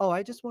 oh,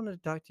 I just wanted to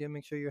talk to you,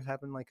 make sure you're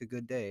having like a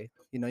good day.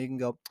 You can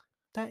go,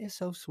 that is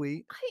so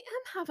sweet. I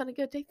am having a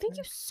good day. Thank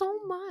you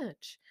so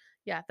much.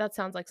 Yeah, that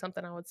sounds like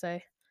something I would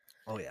say.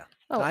 Oh yeah,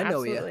 Oh, I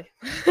know you.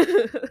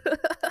 absolutely.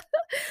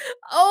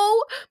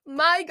 Oh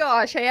my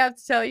gosh, I have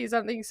to tell you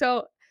something.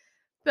 So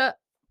the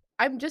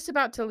I'm just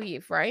about to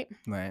leave, right?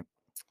 Right.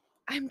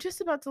 I'm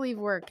just about to leave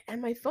work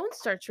and my phone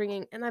starts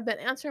ringing and I've been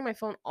answering my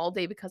phone all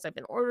day because I've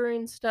been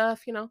ordering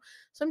stuff. So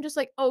I'm just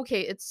like,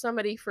 okay, it's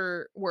somebody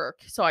for work.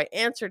 So I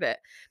answered it.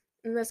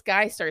 And this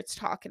guy starts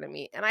talking to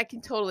me, and I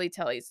can totally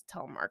tell he's a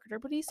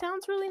telemarketer, but he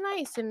sounds really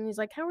nice. And he's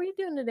like, "How are you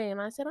doing today?"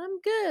 And I said, "I'm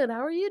good.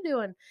 How are you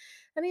doing?"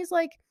 And he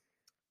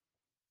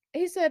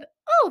said,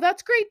 "Oh,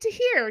 that's great to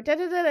hear." Da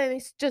da da. And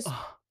he's just,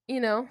 Oh,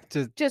 you know,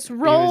 just just he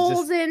was rolls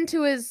just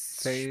into his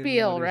saying what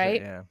spiel, he said.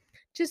 right? Yeah.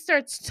 Just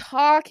starts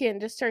talking,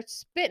 just starts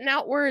spitting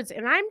out words,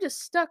 and I'm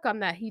just stuck on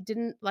that. He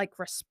didn't like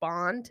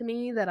respond to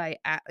me that I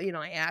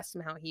asked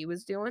him how he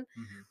was doing.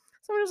 Hmm.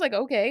 So I'm just like,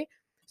 okay.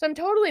 So I'm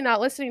totally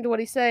not listening to what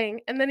he's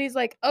saying. And then he's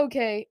like,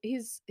 okay,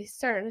 he's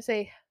starting to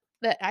say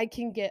that I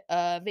can get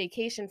a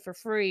vacation for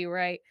free,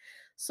 right?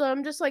 So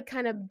I'm just like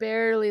kind of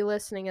barely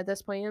listening at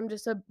this point. I'm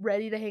just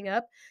ready to hang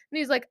up. And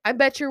he's like, I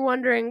bet you're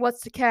wondering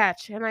what's the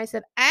catch. And I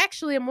said,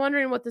 actually, I'm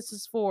wondering what this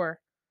is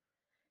for.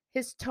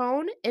 His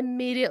tone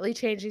immediately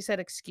changed. He said,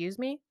 excuse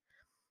me.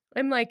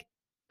 I'm like,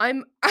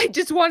 I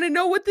just want to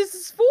know what this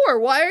is for.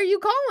 Why are you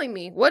calling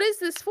me? What is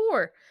this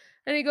for?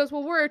 And he goes,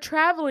 well, we're a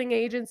traveling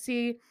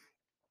agency.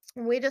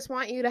 We just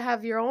want you to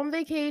have your own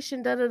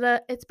vacation. Da da da.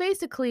 It's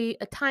basically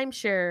a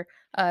timeshare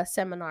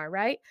seminar,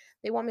 right?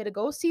 They want me to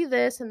go see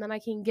this, and then I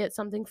can get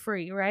something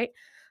free, right?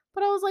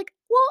 But I was like,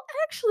 well,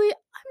 actually,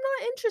 I'm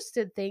not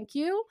interested. Thank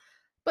you.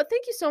 But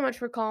thank you so much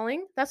for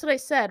calling. That's what I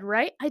said,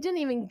 right? I didn't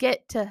even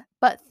get to,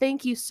 but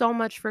thank you so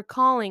much for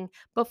calling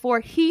before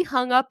he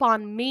hung up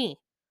on me.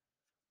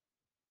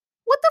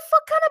 What the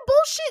fuck kind of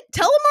bullshit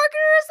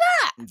telemarketer is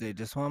that? They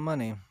just want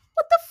money.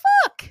 What the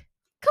fuck?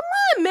 Come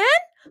on, man.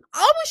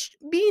 I was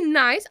being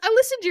nice. I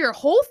listened to your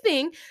whole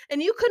thing,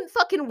 and you couldn't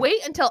fucking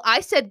wait until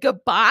I said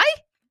goodbye?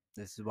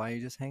 This is why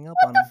you just hang up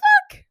What on the them.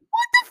 fuck?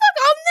 What the fuck?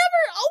 I'll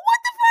never. Oh, what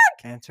the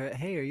fuck? Answer it.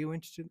 Hey, are you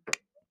interested?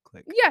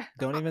 Click. Yeah.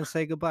 Don't even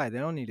say goodbye. They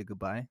don't need a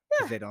goodbye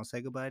because Yeah. they don't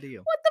say goodbye to you.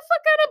 What the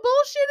fuck kind of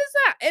bullshit is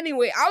that?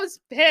 Anyway, I was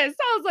pissed.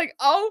 I was like,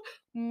 oh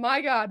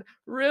my God.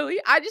 Really?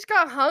 I just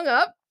got hung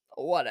up?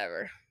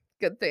 Whatever.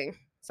 Good thing.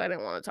 So I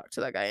didn't want to talk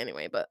to that guy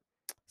anyway, but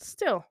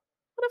still,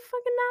 what a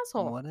fucking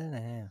asshole. What an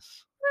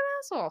ass. What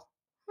an asshole.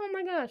 Oh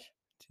my gosh.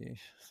 Jeez.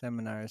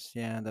 Seminars.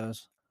 Yeah,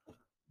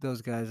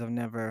 those guys have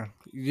never.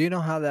 You know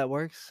how that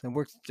works? It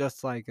works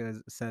just like it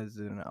says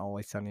in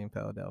Always Sunny in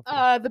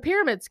Philadelphia. The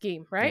pyramid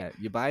scheme, right? Yeah,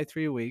 you buy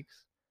 3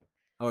 weeks,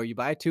 or you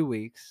buy 2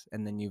 weeks,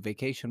 and then you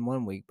vacation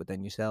 1 week, but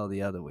then you sell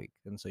the other week,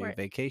 and so you Right.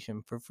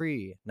 vacation for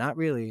free. Not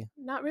really.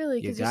 Not really,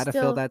 You because you're gotta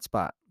fill still, that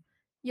spot.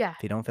 yeah.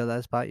 If you don't fill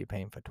that spot, you're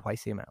paying for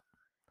twice the amount.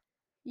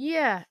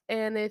 Yeah.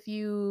 And if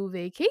you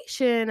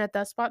vacation at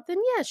that spot, then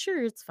yeah,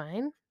 sure, it's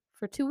fine.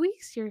 For 2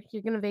 weeks, you're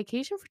gonna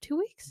vacation for 2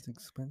 weeks? It's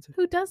expensive.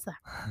 Who does that?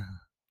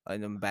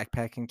 And then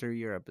backpacking through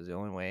Europe is the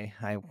only way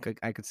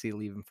I could see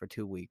leaving for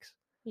 2 weeks.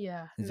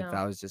 Yeah, As if no.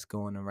 I was just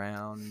going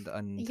around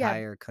an Yeah,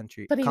 entire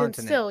country but even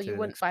continent still, you to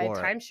wouldn't buy a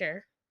explore it. timeshare.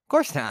 Of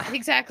course not.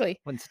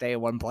 Exactly. Wouldn't stay in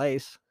one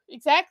place.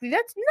 Exactly.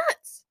 That's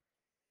nuts.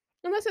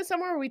 Unless it's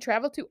somewhere we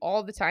travel to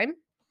all the time.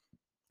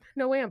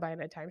 No way I'm buying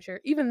a timeshare.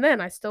 Even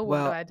then, I still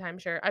wouldn't Well, buy a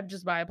timeshare. I'd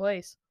just buy a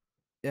place.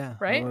 yeah,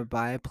 I Right? would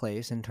buy a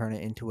place and turn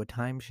it into a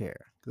timeshare.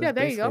 'Cause Yeah, that's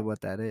there you basically go.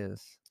 what that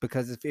is.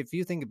 Because if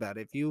you think about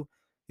it,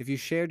 if you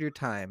shared your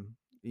time,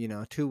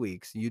 2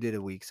 weeks, you did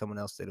a week, someone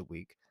else did a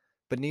week,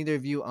 but neither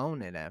of you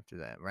own it after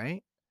that,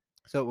 right?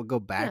 So it would go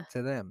Yeah. back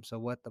to them. So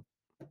what the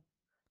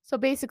So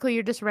basically,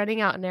 you're just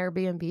renting out an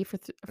Airbnb and for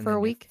a then you're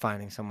week.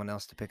 finding someone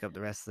else to pick up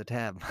the rest of the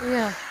tab.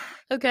 Yeah.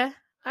 Okay.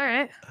 All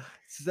right.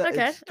 It's Okay.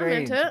 I'm into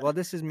strange. it. Well,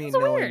 this is me That's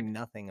weird. knowing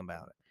nothing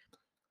about it.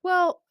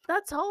 Well,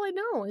 that's all I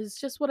know is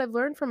just what I've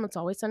learned from It's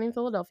Always Sunny in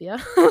Philadelphia.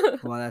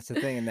 Well, that's the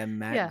thing. And then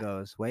Matt Yeah.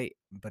 goes, "Wait,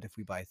 but if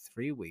we buy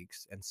 3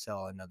 weeks and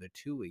sell another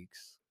 2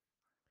 weeks,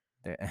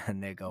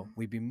 and they go,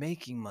 we'd be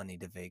making money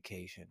to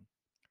vacation."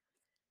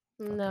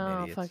 Fucking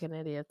No, idiots. fucking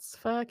idiots.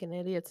 Fucking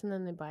idiots. And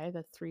then they buy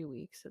the 3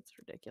 weeks. It's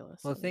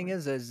ridiculous. Well, the thing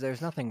Anyway. is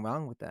there's nothing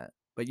wrong with that,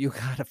 but you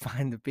gotta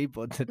find the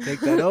people to take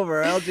that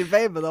over, or else you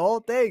pay for the whole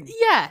thing.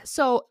 Yeah.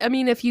 So, I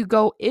mean, if you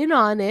go in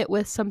on it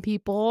with some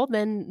people,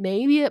 then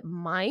maybe it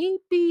might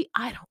be.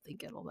 I don't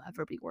think it'll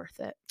ever be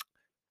worth it.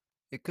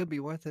 It could be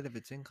worth it if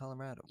it's in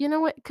Colorado. You know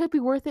what? It could be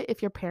worth it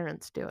if your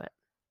parents do it.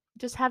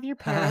 Just have your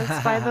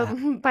parents buy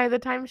the buy the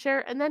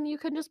timeshare, and then you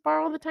can just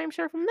borrow the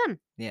timeshare from them.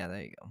 Yeah,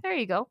 there you go. There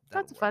you go.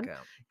 That'll That's work fun.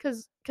 out.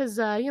 Because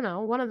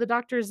one of the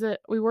doctors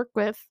that we work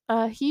with,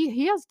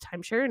 he has a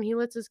timeshare and he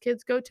lets his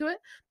kids go to it.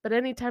 But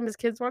anytime his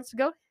kids want to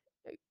go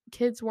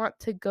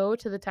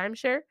to the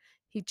timeshare,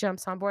 he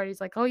jumps on board. He's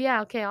like, "Oh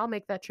yeah, okay, I'll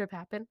make that trip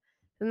happen."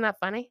 Isn't that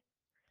funny?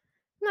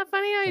 Isn't that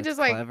funny how he That's just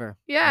like, clever.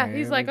 yeah,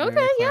 he's Very, like, "Okay,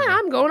 very yeah, clever.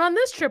 I'm going on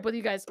this trip with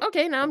you guys.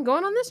 Okay, now I'm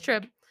going on this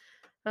trip."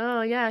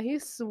 Oh yeah, he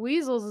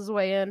weasels his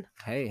way in.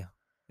 Hey,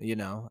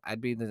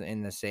 I'd be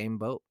in the same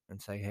boat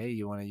and say, hey,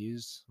 you want to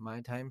use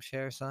my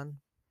timeshare, son?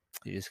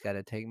 You just got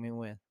to take me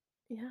with.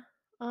 Yeah.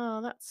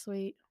 Oh, that's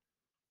sweet.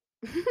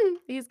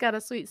 He's got a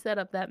sweet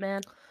setup, that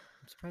man.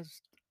 I'm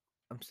surprised.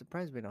 I'm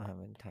surprised we don't have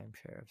a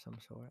timeshare of some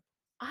sort.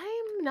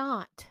 I'm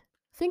not.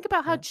 Think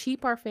about how Yeah,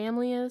 cheap our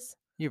family is.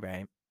 you're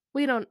right.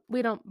 We don't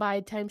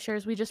buy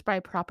timeshares. We just buy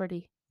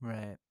property.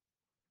 Right.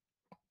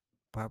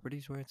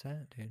 Property's where it's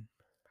at, dude.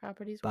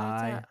 Property's where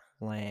it's Buy at.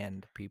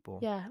 Land, people.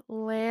 Yeah,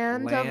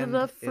 land of the Land is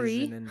an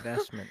free.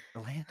 investment.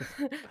 Land.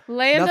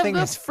 Land of Nothing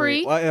the is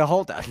free. free. Well,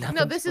 hold on. No,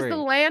 Nothing's this is the free.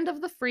 land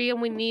of the free,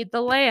 and we need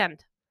the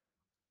land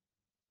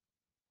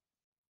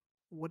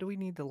What do we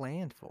need the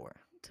land for?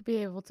 to be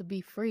able to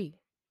be free.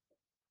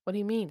 What do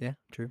you mean? Yeah,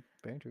 true.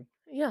 Very true.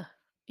 Yeah,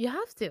 you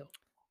have to.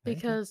 Very true.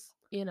 Because,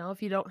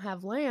 if you don't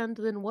have land,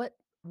 then what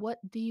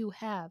do you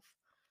have?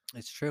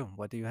 It's true.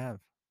 What do you have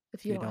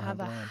If if you you don't don't have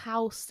have a land?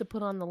 house to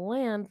put on the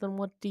land, then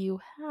what do you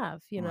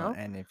have, Well,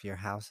 and if your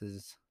house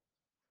is,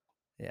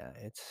 yeah,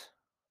 it's,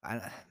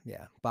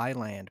 yeah, buy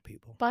land,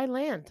 people. Buy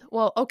land.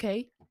 Well,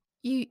 okay.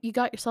 You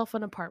got yourself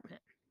an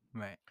apartment.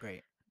 Right.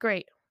 Great.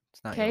 Great.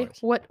 It's not Okay.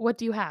 yours. What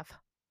do you have?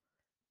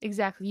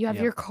 Exactly. You have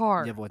your You have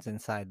car. what's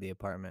inside the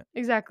apartment.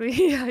 Exactly.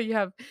 Yeah, you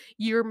have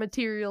your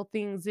material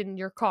things in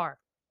your car.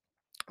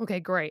 Okay,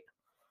 great.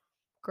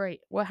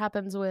 Great. What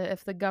happens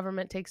if the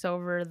government takes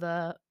over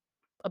the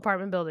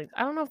apartment buildings?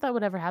 I don't know if that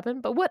would ever happen,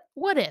 but what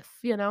if?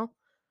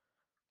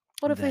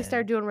 What if they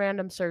start Then, doing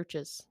random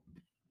searches?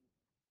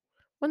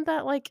 Wouldn't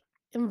that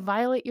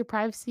violate your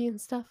privacy and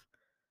stuff?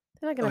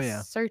 They're not oh gonna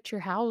yeah, search your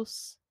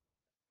house.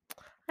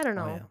 I don't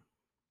oh know.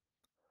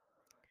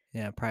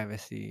 yeah, yeah.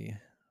 Privacy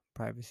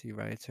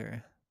rights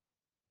they're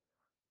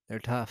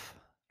tough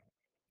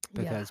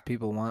Yeah. because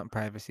people want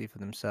privacy for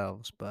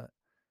themselves, but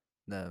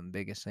the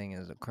biggest thing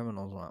is that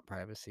criminals want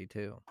privacy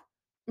too,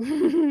 True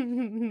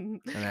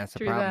and that's a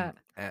problem.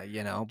 that.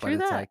 But True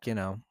it's that.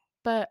 like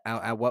But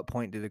at what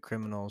point do the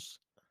criminals,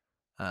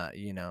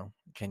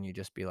 can you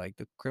just be like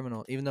the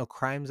criminal, even though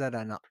crime's at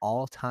an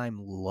all-time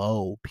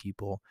low,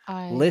 people,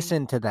 I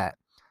listen to that.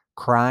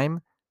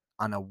 Crime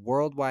on a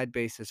worldwide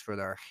basis for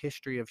our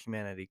history of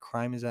humanity,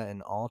 crime is at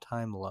an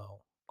all-time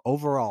low.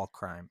 Overall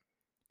crime.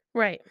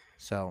 right.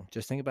 So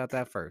just think about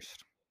that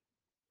first.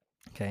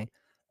 Okay.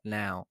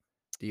 Now,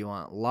 do you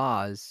want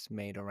laws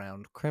made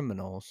around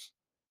criminals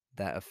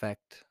that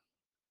affect,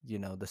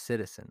 the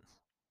citizens?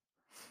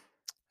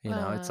 It's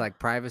Uh like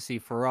privacy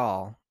for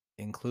all,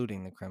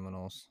 including the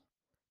criminals,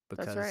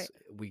 that's right. because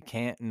we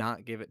can't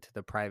not give it to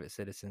the private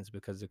citizens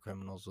because the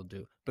criminals will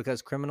do.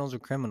 Because criminals are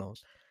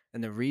criminals.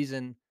 And the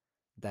reason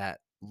that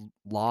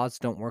laws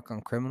don't work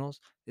on criminals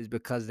is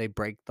because they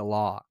break the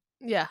law.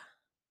 Yeah.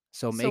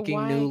 So So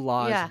making new why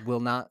laws yeah, will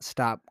not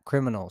stop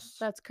criminals.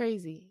 that's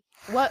crazy.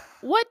 What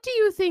do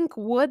you think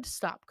would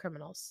stop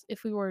criminals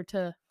if we were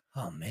to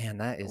Oh man,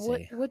 that is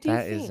what a what do you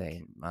that is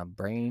think? a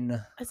brain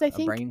As I a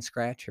think brain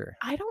scratcher.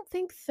 I don't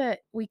think that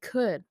we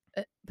could,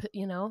 I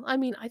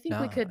mean, I think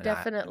we No, could not.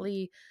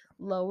 definitely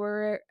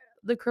lower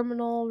the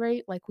criminal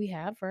rate like we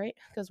have, right?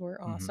 Because we're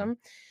Mhm. awesome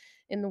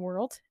in the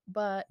world,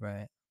 but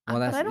Right. I Well,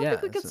 but that's I don't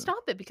think yeah. we could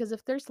stop it because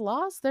if there's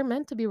laws, they're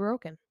meant to be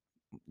broken,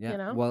 Yeah. you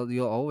know? Well,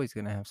 you're always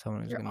gonna have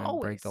someone who's You're gonna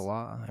break the always.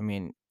 law. I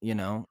mean,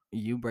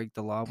 you break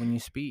the law when you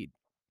speed.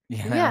 You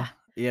Yeah. know?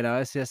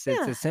 It's Yeah.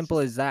 as simple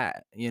Just as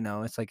that.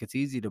 It's like it's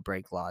easy to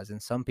break laws.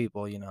 And some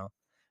people, you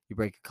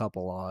break a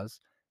couple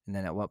laws, and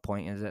then at what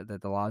point is it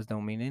that the laws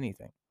don't mean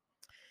anything?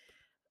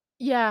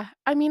 yeah.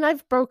 I mean,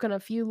 I've broken a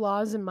few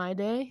laws in my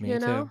day, Me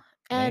too. Me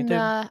And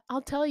too.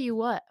 I'll tell you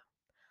what.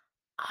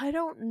 I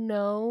don't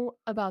know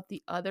about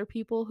the other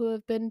people who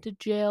have been to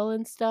jail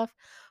and stuff,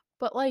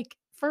 but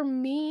for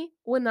me,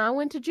 when I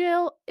went to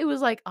jail, it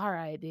was like, all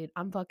right, dude,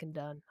 I'm fucking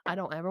done. I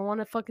don't ever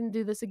want to fucking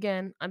do this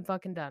again. I'm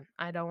fucking done.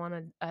 I want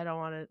to I be don't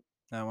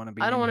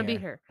in want to be here.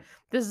 here.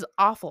 This is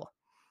awful.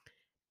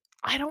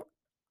 I don't,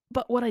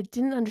 but what I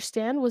didn't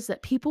understand was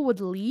that people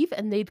would leave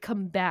and they'd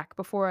come back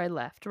before I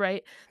left,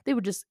 right? It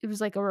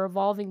was like a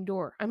revolving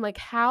door. I'm like,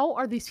 how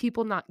are these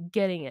people not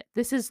getting it?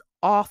 This is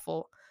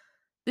awful.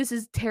 This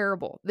is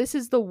terrible. This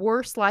is the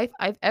worst life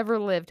I've ever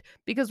lived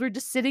because we're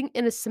just sitting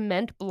in a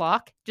cement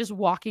block, just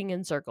walking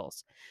in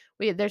circles.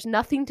 There's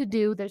nothing to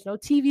do. There's no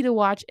TV to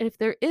watch. And if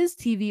there is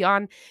TV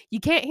on, you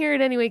can't hear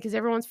it anyway because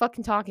everyone's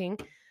fucking talking.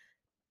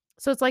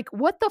 So it's like,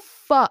 what the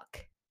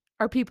fuck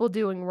are people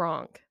doing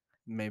wrong?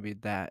 Maybe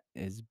that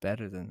is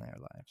better than their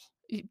lives,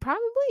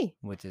 Probably.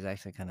 which is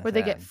actually kind of Where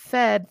they get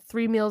sad. fed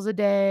 3 meals a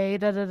day,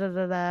 da da da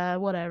da da,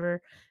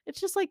 whatever. It's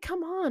just like,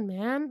 come on,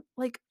 man.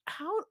 Like,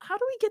 how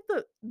do we get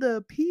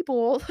the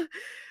people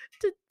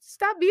to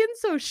stop being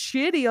so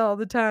shitty all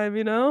the time?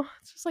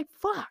 It's just like,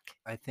 fuck.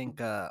 I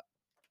think I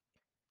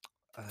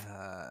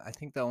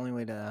think the only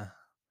way to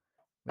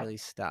really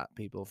stop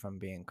people from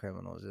being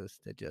criminals is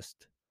to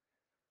just,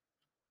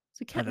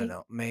 So we I can't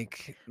don't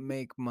make, know,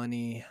 make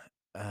money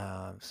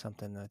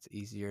something that's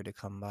easier to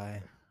come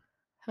by.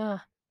 huh?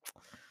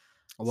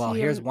 Well, See,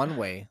 here's and one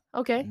way: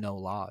 okay, no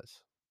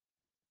laws,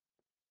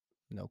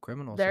 no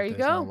criminals there if you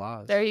there's no go.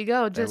 laws. There you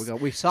go. There we Just, go.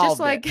 We just solved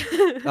it. like,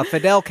 A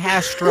Fidel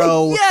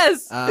Castro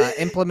yes,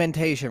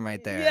 implementation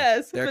right there.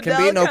 yes, There can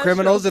be Fidel no Castro.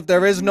 criminals if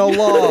there is no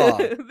law.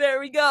 There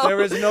we go.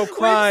 There is no We've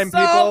crime,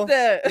 solved people.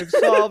 it. We've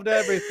solved We've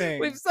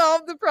everything.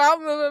 solved the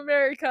problem of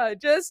America.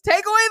 Just take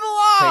away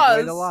the Take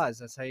away the laws. laws.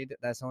 That's how you.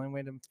 That's the only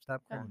way to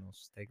stop Yeah.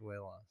 criminals. Take away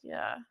laws,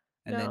 Yeah.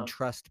 and then No.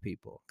 trust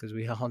people, because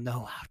we all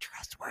know how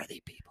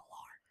trustworthy people are.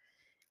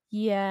 They're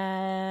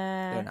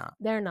Yeah. not.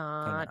 They're They're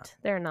not. not.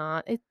 They're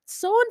not. It's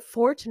so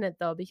unfortunate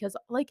though because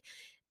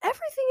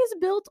everything is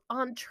built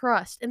on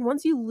trust. And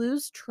once you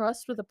lose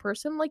trust with a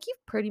person, like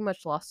you've pretty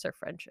much lost their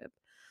friendship.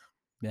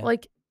 Yeah.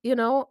 Like,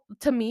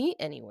 to me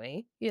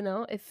anyway,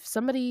 if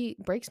somebody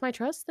breaks my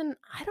trust, then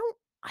I don't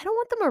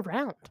want them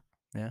around.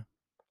 Yeah.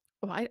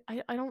 Well,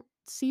 I don't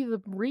see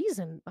the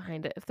reason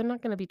behind it if they're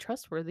not going to be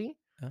trustworthy.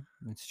 Yeah.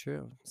 It's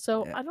true.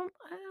 So Yeah. I don't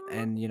know.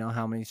 And you know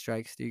how many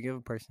strikes do you give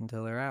a person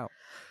till they're out?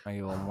 Are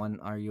you a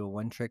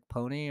one trick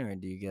pony, or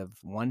do you give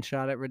one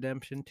shot at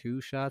redemption,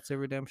 two shots at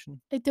redemption?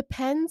 It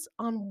depends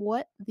on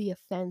what the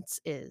offense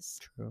is,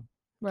 True. True.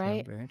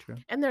 right? Very true.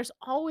 And there's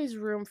always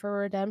room for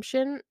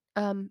redemption,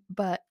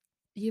 but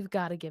you've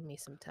got to give me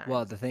some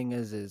Well, time, the thing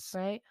is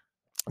right?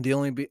 the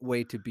only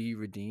way to be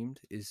redeemed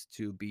is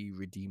to be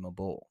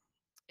redeemable.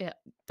 Yeah,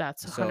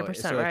 that's So 100%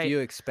 so if right. you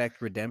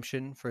expect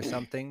redemption for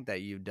something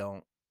that you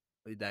don't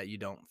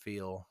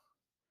feel,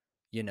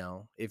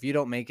 if you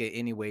don't make it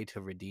any way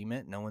to redeem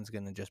it, no one's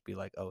going to just be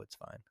like, "Oh, it's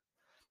fine.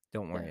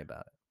 Don't worry Yeah.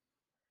 about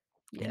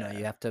it." You Yeah.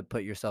 have to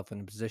put yourself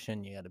in a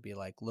position. You got to be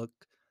like, "Look,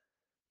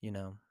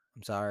 I'm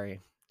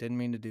sorry. Didn't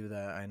mean to do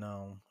that. I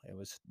know it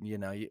was,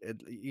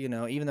 even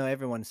though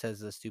everyone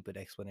says a stupid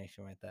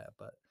explanation like that,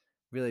 but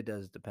really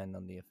does depend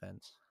on the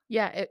offense."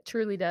 Yeah, it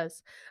truly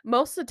does.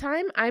 Most of the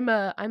time I'm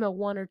a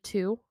 1 or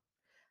 2.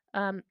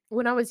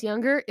 When I was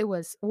younger, it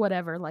was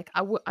whatever. Like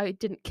I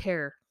didn't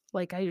care.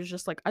 Like I was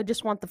just like I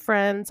just want the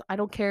friends. I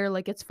don't care.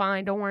 Like it's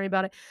fine. Don't worry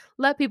about it.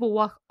 Let people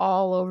walk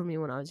all over me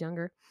when I was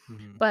younger.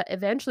 Hmm. But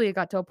eventually it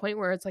got to a point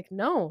where it's like,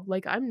 no,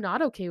 like I'm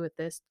not okay with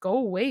this. Go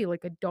away.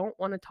 Like I don't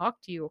want to talk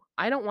to you.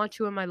 I don't want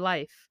you in my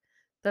life.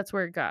 That's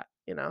where it got.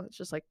 It's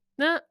just like,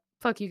 nah,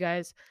 fuck you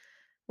guys.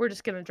 We're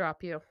just gonna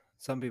drop you.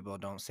 Some people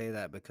don't say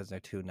that because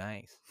they're too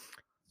nice.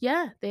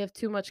 Yeah, they have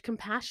too much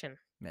compassion.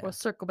 Yeah. We'll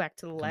circle back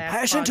to the last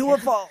Compassion to a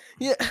podcast. fault.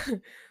 Yeah.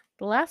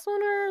 The last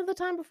one or the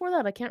time before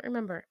that, I can't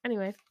remember.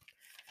 Anyway,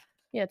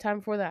 yeah, time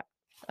before that.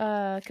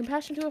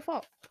 Compassion to a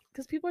fault.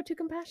 Because people are too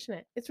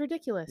compassionate. It's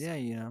ridiculous.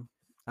 Yeah,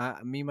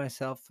 me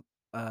myself,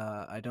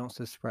 I don't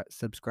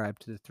subscribe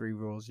to the three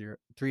rules. You're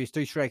three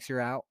strikes, you're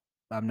out.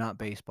 I'm not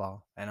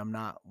baseball, and I'm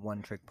not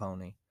one trick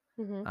pony.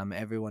 Mm-hmm.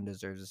 Everyone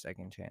deserves a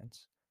second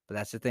chance, but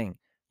that's the thing.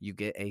 You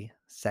get a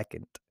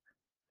second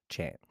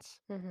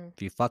chance. Mm-hmm.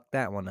 If you fuck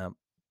that one up,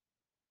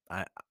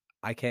 I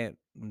I can't.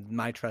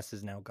 My trust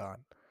is now gone,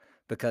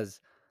 because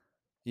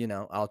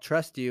I'll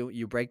trust you.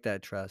 You break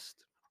that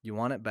trust. You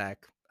want it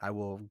back. I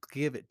will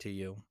give it to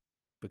you,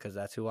 because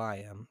that's who I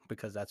am.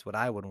 Because that's what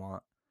I would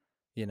want.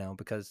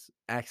 Because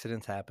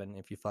accidents happen.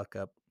 If you fuck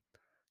up,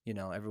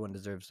 everyone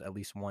deserves at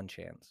least one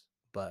chance.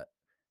 But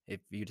if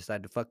you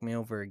decide to fuck me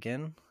over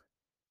again,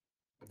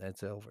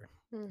 that's over.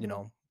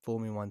 Mm-hmm. Fool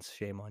me once,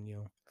 shame on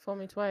you. Fool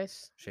me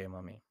twice. Shame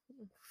on me.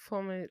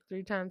 Fool me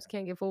 3 times.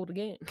 Can't get fooled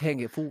again. Can't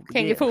get fooled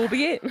Can't get again. fooled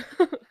again.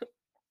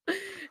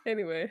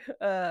 Anyway,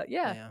 yeah.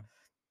 Yeah.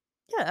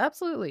 Yeah,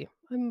 absolutely.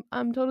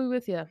 I'm totally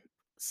with you.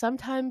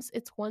 Sometimes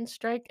it's one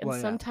strike and Well, yeah.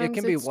 It sometimes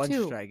can be it's one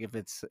 2. strike if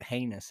it's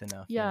heinous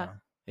enough. Yeah.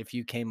 If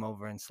you came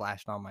over and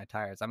slashed all my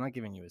tires, I'm not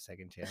giving you a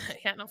second chance.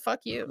 Yeah, no,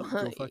 fuck you.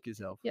 Go fuck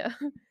yourself. Yeah.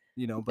 But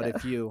Yeah.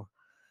 if you,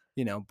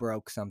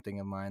 broke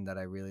something of mine that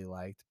I really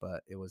liked,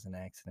 but it was an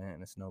accident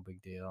and it's no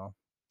big deal.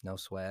 No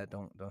sweat.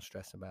 Don't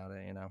stress about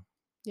it,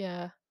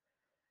 Yeah.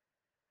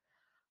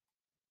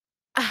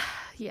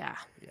 Yeah.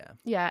 Yeah.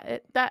 Yeah,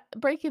 that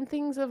breaking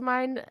things of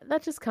mine,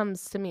 that just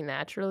comes to me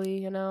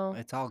naturally,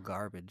 It's all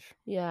garbage.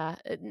 Yeah,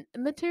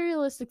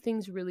 materialistic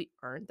things really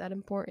aren't that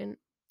important.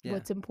 Yeah.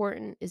 What's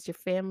important is your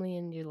family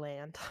and your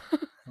land.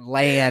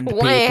 Land,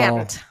 people.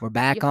 Land. We're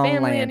back Your on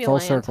family and land. your Full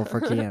land. circle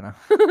for Kiana.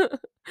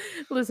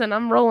 Listen,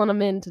 I'm rolling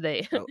them in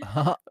today.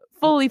 Oh,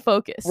 Fully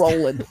focused.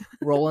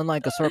 rolling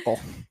like a circle.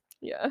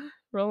 Yeah,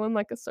 rolling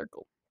like a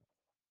circle.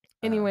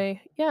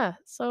 Anyway, yeah,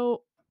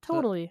 so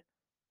totally.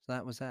 So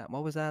that was that.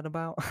 What was that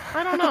about?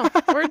 I don't know.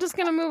 We're just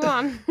gonna move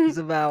on. It's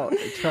about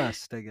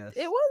trust, I guess.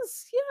 It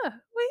was, yeah.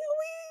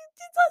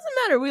 It doesn't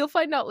matter. We'll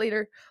find out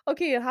later.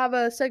 Okay, I have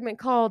a segment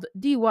called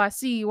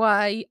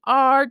DYCYRT.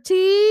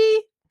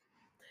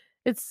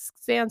 It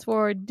stands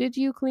for Did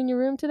You Clean Your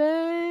Room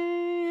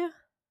Today?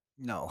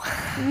 No.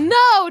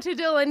 No to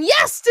Dylan.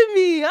 Yes to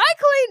me. I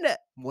cleaned it.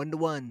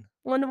 1-1.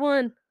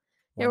 1-1.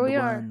 Here we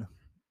are.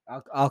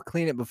 I'll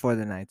clean it before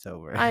the night's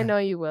over. I know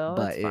you will.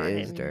 But it's it fine.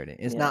 is dirty.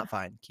 It's not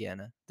fine,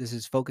 Kiana. This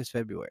is Focus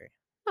February.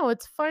 No,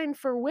 it's fine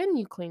for when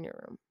you clean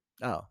your room.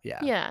 Oh, yeah.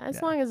 Yeah,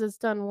 as long as it's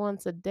done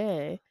once a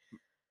day.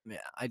 Yeah,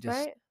 I just,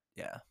 right?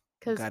 Yeah.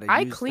 Because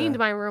I cleaned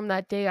my room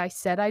that day. I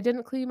said I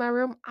didn't clean my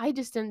room. I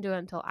just didn't do it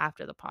until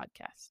after the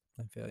podcast.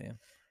 I feel you.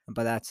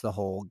 But that's the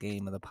whole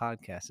game of the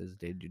podcast is,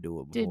 did you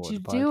do it before Did you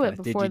the do it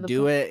podcast? before Did you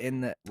do it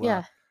in the... Well,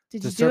 yeah.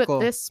 Did you do it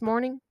this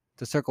morning?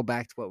 To circle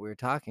back to what we were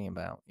talking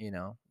about, you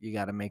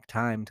got to make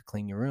time to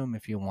clean your room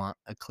if you want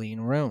a clean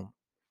room.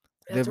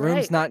 That's the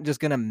room's right. not just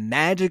going to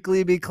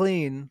magically be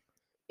clean.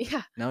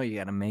 Yeah. No, you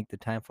got to make the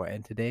time for it.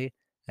 And today,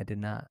 I did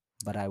not.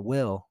 But I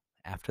will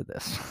after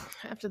this.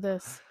 After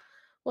this.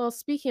 Well,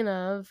 speaking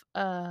of,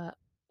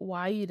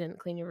 why you didn't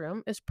clean your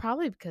room is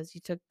probably because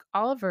you took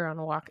Oliver on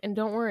a walk. And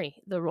don't worry,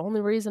 the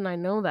only reason I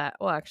know that,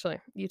 well, actually,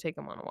 you take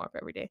him on a walk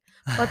every day.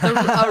 But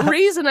the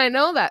reason I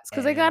know that is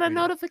because I got a Every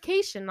day.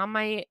 notification on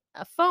my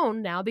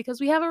phone now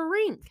because we have a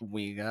ring.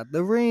 We got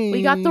the ring.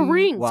 We got the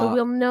ring, so Well,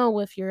 we'll know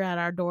if you're at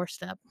our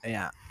doorstep.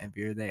 yeah, if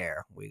you're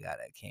there, we got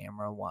a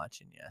camera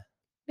watching you.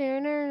 Yeah,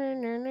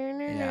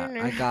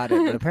 Yeah, I got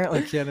it, but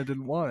apparently Kiana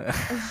didn't want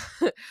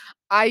it.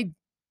 I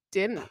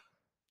didn't.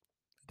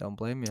 Don't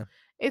blame you.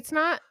 It's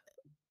not.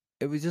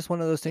 It was just one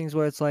of those things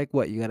where it's like,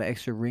 what, you got an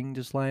extra ring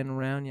just lying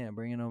around? Yeah,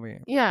 bring it over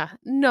here. Yeah.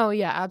 No,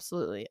 yeah,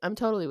 absolutely. I'm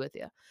totally with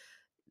you.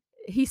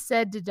 He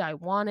said, did I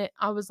want it?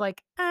 I was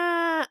like,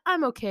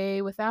 I'm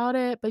okay without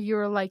it. But you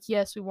were like,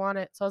 yes, we want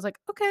it. So I was like,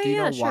 okay, Do you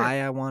yeah, know sure.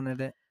 why I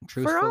wanted it?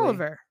 Truthfully? For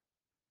Oliver.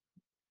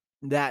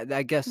 That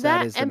I guess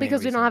that is the and main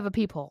because we reason. don't have a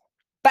peephole.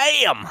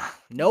 Bam!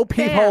 No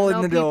peephole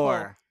in the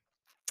door.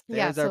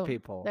 There's our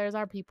peephole. There's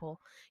our peephole.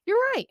 You're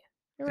right.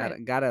 You're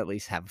right. Gotta at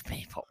least have a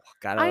peephole.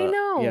 I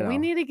know. We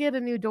need to get a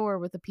new door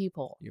with a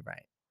peephole. You're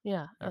right.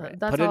 Yeah. All right.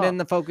 That's Put it in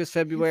the Focus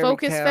February.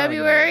 Focus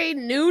February,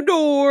 new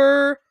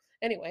door.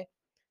 Anyway.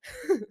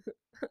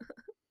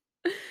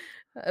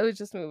 I was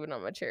just moving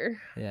on my chair.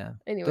 Yeah.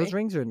 Anyway. Those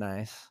rings are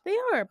nice. They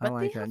are, but I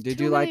like they have them. Did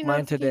you like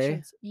mine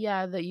today?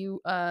 Yeah, that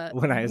you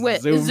when I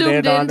zoomed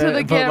in on into it, the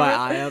put camera. my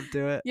eye up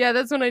to it. Yeah,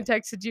 that's when I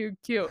texted you.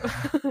 Cute.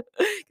 Because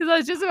I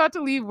was just about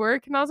to leave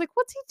work, and I was like,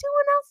 what's he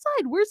doing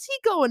outside? Where's he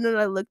going? And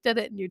I looked at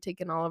it, and you're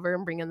taking Oliver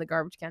and bringing the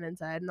garbage can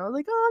inside. And I was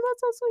like, oh,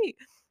 that's so sweet.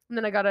 And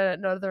then I got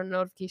another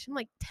notification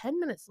like 10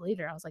 minutes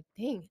later. I was like,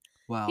 dang.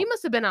 Wow. He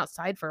must have been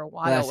outside for a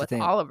while with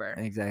Oliver.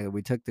 Exactly.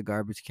 We took the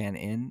garbage can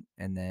in,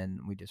 and then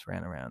we just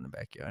ran around the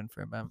backyard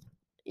for about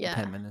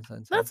 10 minutes.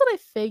 Inside. That's what I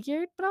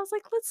figured. But I was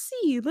like, let's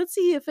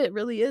see if it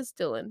really is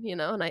Dylan, you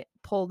know? And I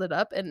pulled it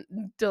up, and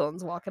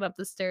Dylan's walking up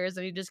the stairs,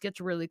 and he just gets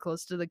really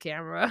close to the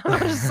camera. I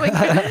was just like,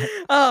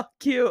 oh,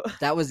 cute.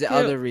 That was the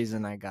other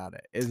reason I got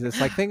it. Is this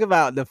like, think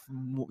about the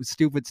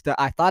stupid stuff.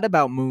 I thought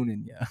about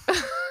mooning you.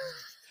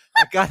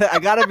 I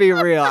gotta be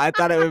real. I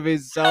thought it would be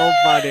so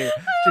funny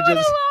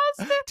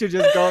to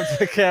just go up to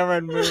the camera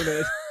and moon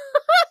it.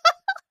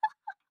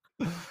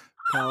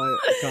 call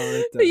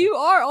it. But you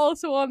are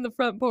also on the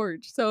front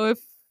porch, so if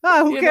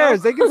who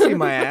cares? They can see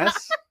my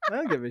ass. I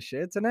don't give a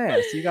shit. It's an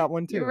ass. You got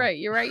one too. You're right.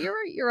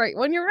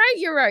 When you're right,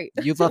 you're right.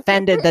 You've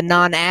offended the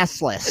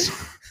non-assless,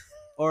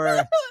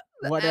 or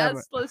the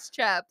whatever. Assless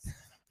chaps.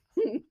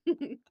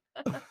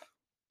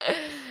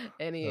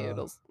 Any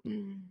noodles.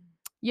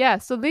 Yeah,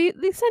 so they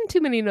send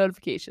too many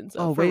notifications.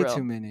 Way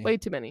too many. Way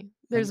too many.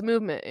 There's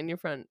movement in your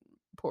front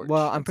porch.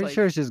 Well, I'm pretty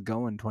sure it's just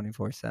going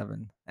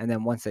 24/7, and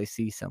then once they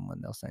see someone,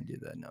 they'll send you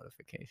the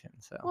notification.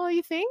 So. Well,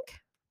 you think?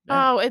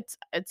 Yeah. Oh, it's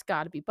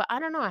got to be, but I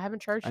don't know. I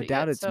haven't charged it yet. I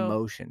doubt it's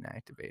motion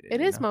activated.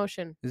 It is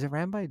motion. Is it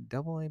ran by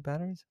AA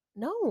batteries?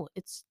 No,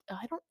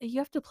 you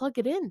have to plug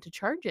it in to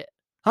charge it.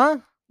 Huh?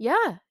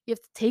 Yeah, you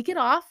have to take it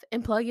off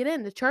and plug it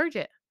in to charge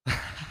it.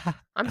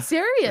 I'm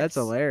serious. That's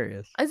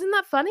hilarious. Isn't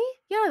that funny?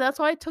 Yeah, that's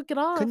why I took it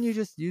off. Couldn't you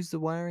just use the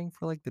wiring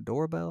for like the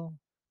doorbell?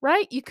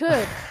 Right, you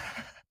could.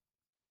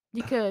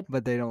 You could.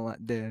 But they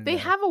don't. They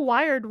have a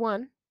wired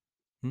one.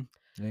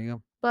 There you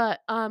go. But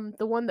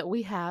the one that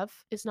we have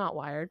is not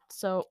wired.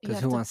 So you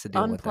have who to wants to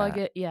deal with unplug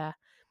that? it. Yeah.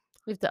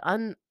 We have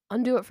to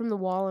undo it from the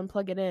wall and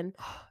plug it in.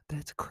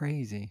 That's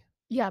crazy.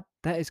 Yeah.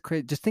 That is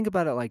crazy. Just think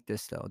about it like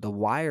this though. The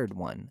wired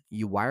one,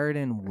 you wire it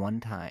in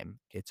one time,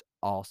 it's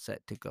all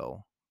set to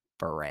go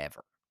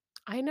forever.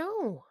 I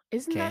know.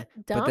 Isn't that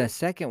dumb? But the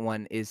second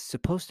one is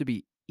supposed to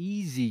be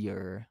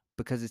easier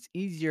because it's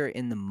easier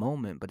in the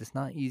moment, but it's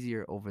not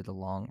easier over the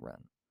long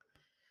run.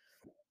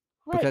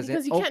 Right,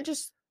 because you can't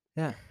just...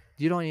 Yeah.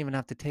 You don't even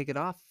have to take it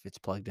off if it's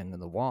plugged into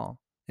the wall.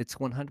 It's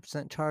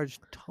 100%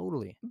 charged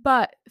totally.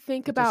 But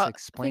think about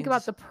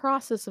the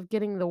process of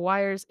getting the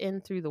wires in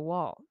through the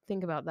wall.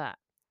 Think about that.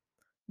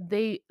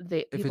 If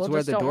it's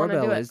where the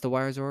doorbell is, the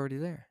wires are already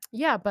there.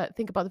 Yeah, but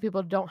think about the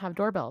people who don't have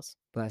doorbells.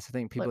 But that's the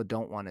thing. People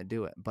don't want to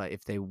do it. But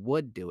if they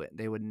would do it,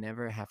 they would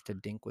never have to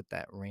dink with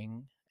that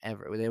ring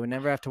ever. They would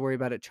never have to worry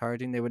about it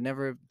charging. They would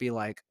never be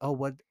like, oh,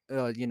 what,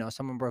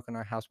 someone broke in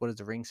our house. What does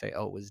the ring say?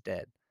 Oh, it was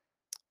dead.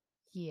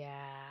 Yeah.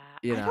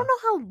 I don't know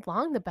how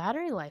long the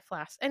battery life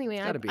lasts. Anyway,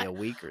 it's got to be a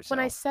week or so.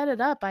 When I set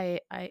it up, I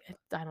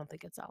don't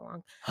think it's that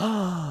long.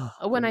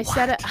 When I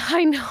set it,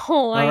 I know.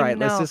 All right,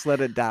 let's just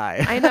let it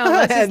die. I know.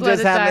 Let's and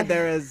just have die. it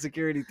there as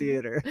security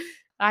theater.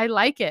 I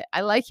like it.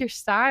 I like your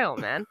style,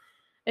 man.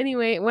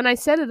 Anyway, when I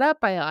set it up,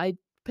 I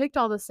picked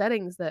all the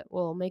settings that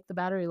will make the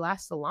battery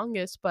last the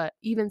longest. But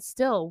even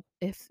still,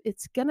 if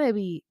it's gonna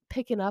be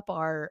picking up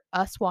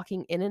us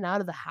walking in and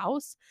out of the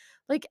house,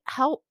 like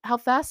how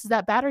fast is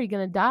that battery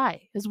gonna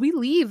die? Because we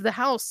leave the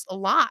house a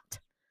lot.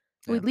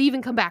 Yeah. We leave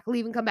and come back.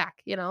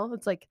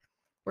 It's like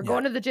we're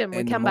going to the gym.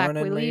 We come back.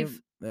 We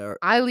leave.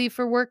 I leave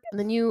for work, and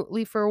then you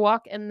leave for a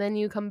walk, and then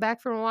you come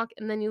back from a walk,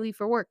 and then you leave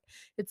for work.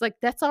 It's like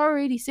that's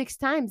already 6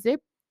 times.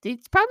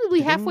 It's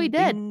probably halfway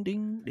dead. Ding,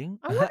 ding, ding.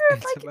 I wonder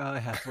if it's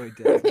about halfway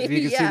dead. If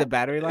you can see the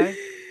battery life.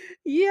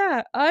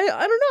 Yeah, I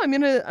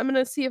don't know. I'm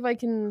gonna see if I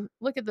can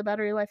look at the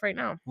battery life right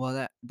now.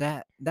 Well,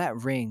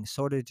 that ring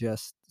sort of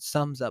just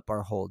sums up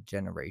our whole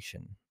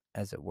generation,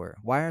 as it were.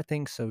 Why are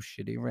things so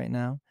shitty right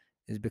now?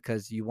 Is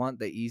because you want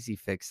the easy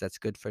fix that's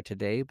good for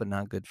today, but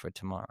not good for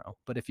tomorrow.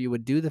 But if you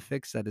would do the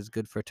fix that is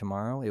good for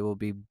tomorrow, it will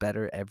be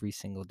better every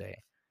single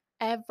day.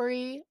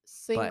 Every But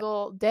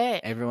single day.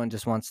 everyone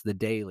just wants the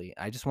daily.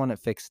 I just want it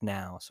fixed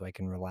now so I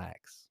can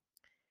relax.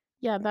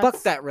 Yeah, Fuck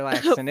that's that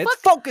relaxing. It's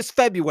fuck. Focus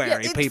Yeah, February,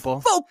 it's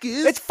people.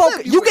 focus. It's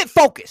focus. You February. get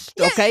focused,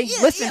 Yeah, okay?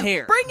 yeah, Listen yeah.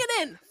 here. Bring it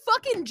in.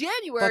 Fucking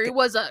January Fucking-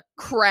 was a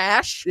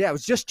crash. Yeah, it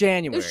was just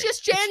January. It was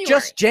just January. It's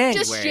just January,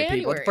 Just people.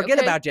 January, Forget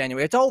okay? about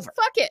January. It's over.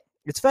 Fuck it.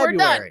 It's February. We're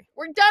done.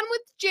 We're done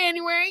with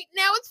January.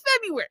 Now it's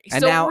February.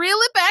 And so now- reel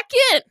it back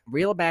in.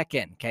 Reel it back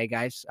in, okay,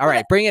 guys? All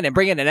right, bring it in.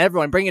 Bring it in.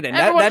 Everyone, bring it in.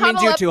 That Everyone means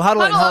huddle you up, two.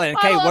 Huddle in. huddle Huddle in.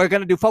 up, Okay, huddle we're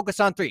going to do focus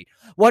on 3.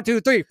 1,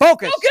 2, 3.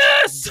 Focus.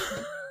 Focus.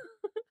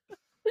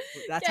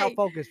 That's how Okay.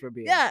 focused we're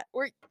being. Yeah,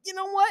 you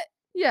know what?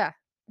 Yeah.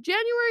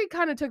 January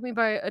kind of took me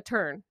by a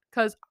turn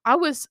because I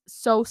was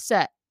so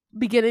set.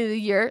 Beginning of the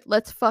year,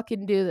 let's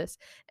fucking do this.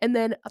 And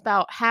then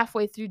about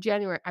halfway through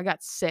January, I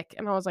got sick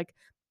and I was like,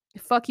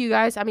 fuck you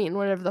guys. I'm eating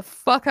whatever the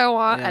fuck I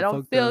want. Yeah, I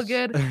don't fuck feel this.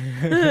 good.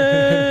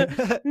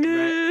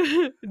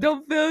 Right.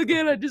 Don't feel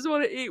good. I just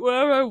want to eat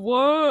whatever I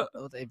want.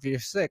 Well, if you're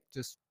sick,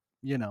 just,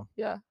 you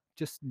Yeah. you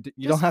Just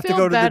don't have to feel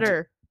go to the gym.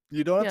 better.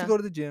 You don't have Yeah. to go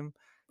to the gym.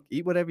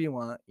 Eat whatever you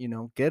want,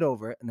 get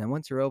over it. And then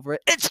once you're over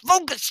it, it's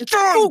focus It's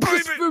time,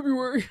 focus baby.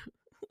 February.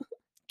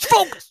 It's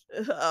focus.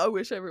 I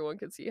wish everyone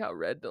could see how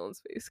red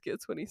Dylan's face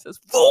gets when he says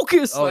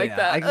focus Oh, like yeah.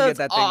 that. I can That's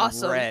get that thing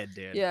awesome. red,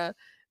 dude. Yeah,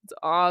 it's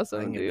I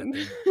awesome, can get dude.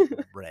 that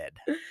thing red.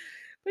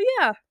 But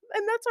yeah,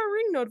 and that's our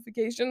ring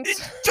notifications.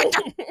 Get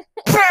the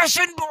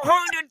passion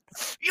behind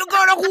it. You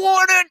gotta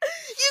want it.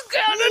 You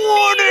gotta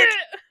Want need it.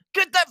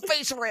 Get that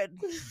face red.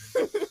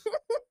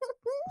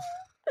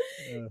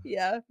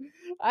 Yeah,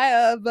 I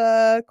have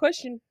a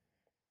question.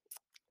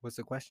 What's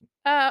the question?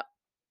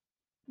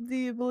 Do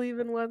you believe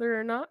in weather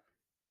or not?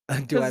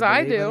 Do 'Cause I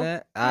I believe in do.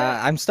 it?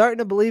 Yeah. I'm starting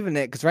to believe in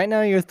it because right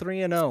now you're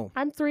 3-0.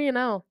 I'm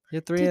 3-0.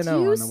 You're 3-0 Did you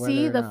on the see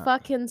weather or the not.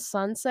 fucking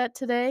sunset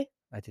today?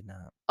 I did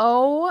not.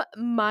 Oh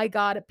my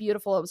god,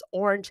 beautiful. It was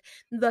orange.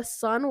 The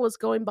sun was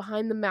going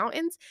behind the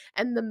mountains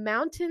and the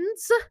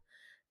mountains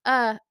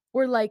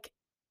were like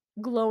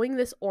glowing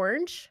this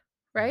orange,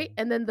 right? Mhm.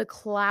 And then the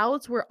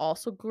clouds were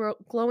also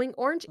glowing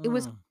orange. It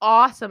was Mm.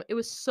 awesome. It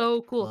was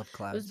so cool. Love It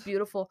clouds. was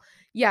beautiful.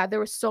 Yeah, there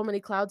were so many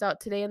clouds out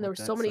today and there were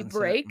With so that many sunset,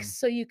 breaks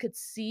so you could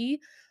see,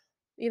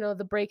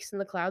 the breaks in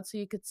the clouds so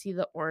you could see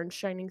the orange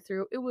shining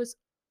through. It was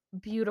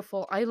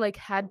beautiful. I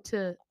had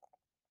to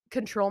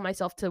control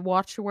myself to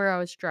watch where I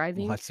was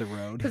driving Watch the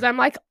road. because I'm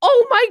like,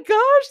 oh my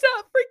gosh,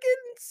 that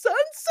freaking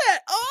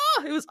sunset.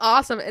 Oh, it was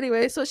awesome.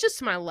 Anyway, so it's just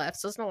to my left.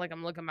 So it's not like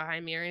I'm looking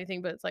behind me or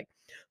anything, but it's like,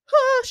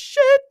 oh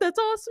shit, that's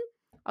awesome.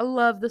 I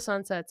love the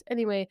sunsets.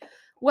 Anyway,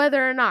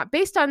 whether or not,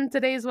 based on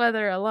today's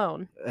weather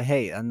alone.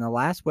 Hey, on the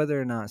last whether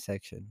or not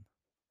section,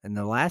 in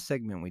the last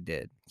segment we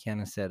did,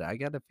 Kiana said, I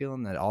got a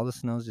feeling that all the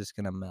snow's just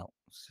going to melt.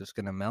 It's just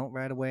going to melt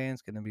right away and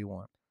it's going to be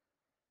warm.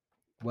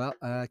 Well,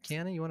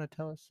 Kiana, you want to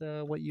tell us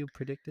what you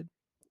predicted?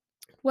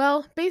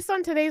 Well, based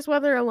on today's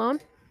weather alone,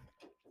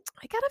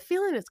 I got a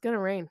feeling it's going to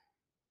rain.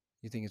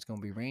 You think it's going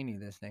to be rainy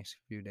this next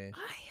few days?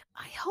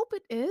 I hope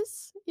it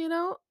is,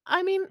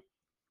 I mean,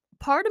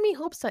 part of me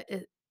hopes that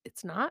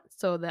it's not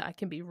so that I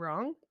can be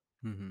wrong,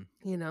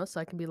 Mm-hmm. so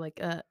I can be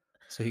like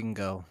So you can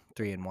go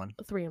 3-1.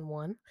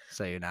 3-1.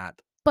 So you're not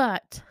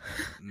But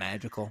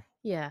magical.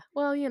 yeah,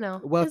 well,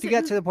 Well, if you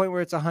get to the point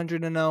where it's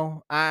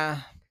 100-0,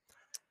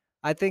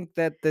 I think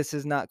that this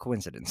is not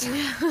coincidence.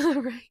 yeah,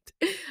 right.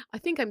 I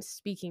think I'm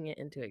speaking it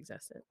into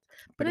existence.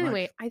 But Pretty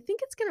anyway, much. I think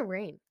it's gonna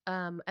rain.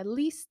 At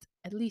least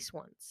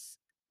once.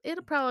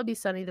 It'll probably be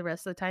sunny the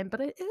rest of the time, but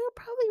it'll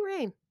probably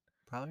rain.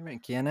 Probably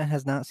right. Kiana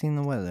has not seen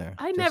the weather.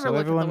 I just never so look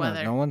at the everyone knows.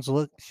 weather. No one's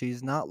looked.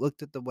 She's not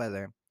looked at the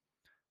weather,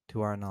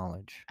 to our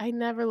knowledge. I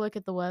never look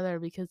at the weather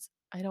because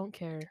I don't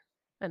care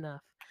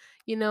enough.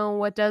 You know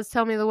what does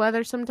tell me the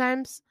weather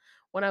sometimes?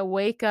 When I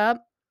wake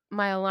up,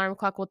 my alarm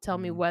clock will tell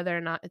me Mhm. whether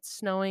or not it's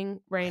snowing,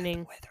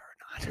 raining, Whether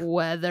or not.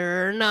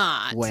 whether or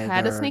not. Had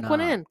Whether to or sneak one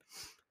not. in.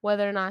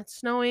 Whether or not it's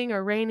snowing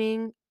or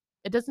raining.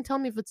 It doesn't tell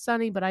me if it's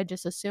sunny, but I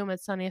just assume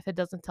it's sunny if it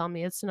doesn't tell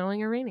me it's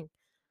snowing or raining.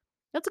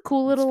 That's a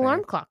cool That's little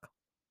alarm fair. clock.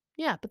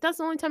 Yeah, but that's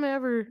the only time I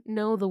ever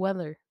know the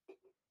weather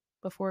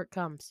before it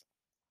comes.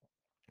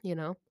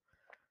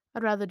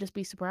 I'd rather just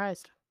be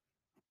surprised.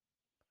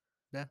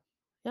 Yeah.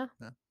 Yeah.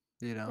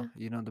 Yeah.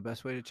 You know the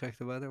best way to check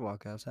the weather?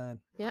 Walk outside.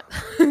 Yeah.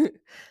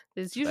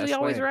 It's usually best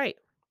always way. right.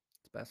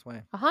 It's the best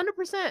way.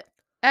 100%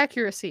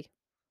 accuracy.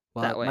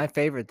 Well, that way. my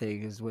favorite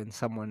thing is when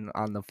someone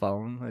on the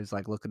phone is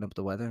like looking up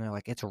the weather and they're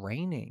like, "It's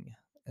raining,"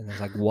 and there's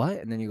like, "What?"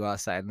 And then you go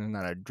outside and there's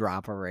not a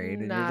drop of rain, and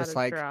you're Not just a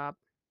like, drop.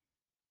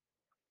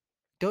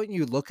 "Don't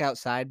you look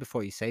outside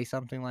before you say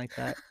something like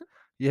that?"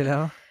 You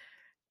know?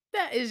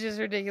 That is just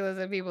ridiculous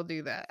that people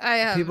do that. I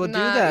have People do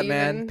not that,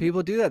 man. even-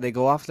 People do that. They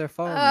go off their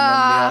phone and then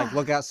they like Ah.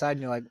 look outside and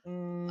you're like,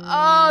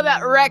 Oh,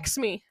 that wrecks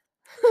me.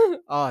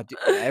 Oh,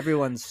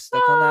 everyone's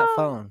stuck on that Ah,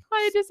 phone.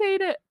 I just hate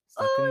it.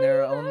 stuck in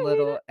their Oh, own I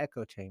hate little it.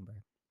 echo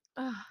chamber.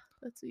 Ah,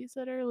 that's what you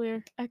said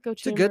earlier. Echo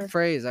It's a good chamber,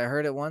 phrase. I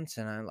heard it once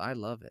and I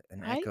love it.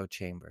 An right? echo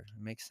chamber. It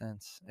makes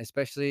sense,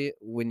 especially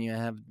when you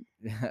have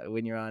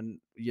when you're on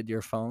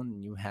your phone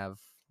and you have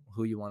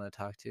who you want to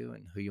talk to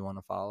and who you want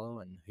to follow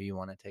and who you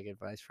want to take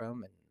advice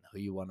from and who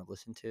you want to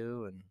listen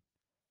to, and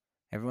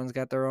everyone's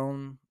got their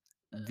own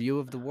view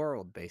of the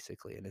world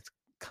basically, and it's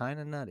kind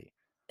of nutty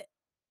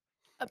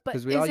But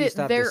because we all is used it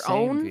to have the their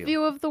same own view.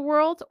 view of the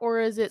world, or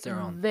is it It's their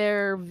own.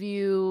 their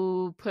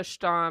view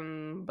pushed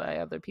on by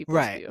other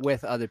people's Right, view?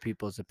 with other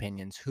people's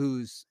opinions,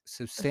 whose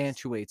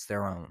substantiates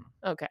their own.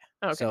 Okay,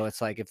 okay, So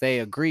it's like if they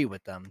agree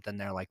with them, then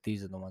they're like,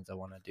 these are the ones I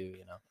want to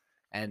do.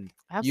 And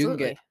you can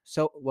get absolutely.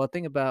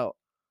 think about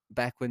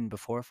back when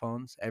before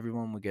phones,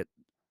 everyone would get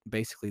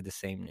basically the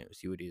same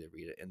news. You would either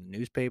read it in the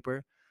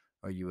newspaper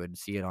or you would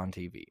see it on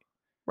TV,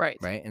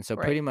 Right, right? And so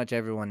right. pretty much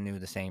everyone knew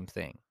the same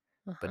thing.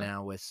 But Uh-huh.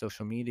 now with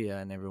social media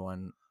and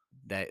everyone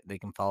that they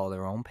can follow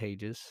their own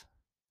pages,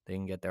 they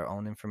can get their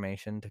own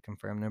information to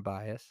confirm their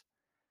bias,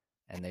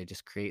 and they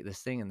just create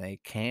this thing and they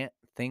can't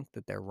think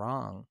that they're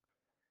wrong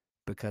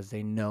because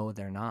they know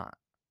they're not.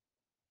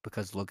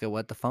 Because look at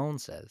what the phone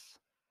says.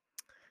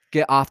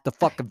 Get off the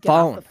fucking Get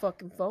off the phone.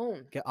 fucking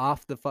phone. Get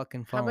off the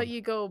fucking How about phone.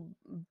 you go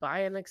buy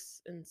an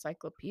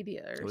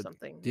encyclopedia or Do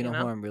something, you know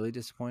who I'm really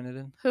disappointed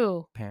in?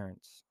 Who?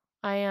 Parents.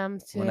 I am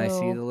When I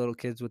see too. the little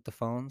kids with the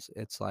phones,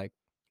 it's like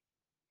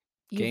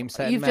You've game,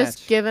 set, and you've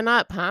just match. given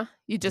up, huh?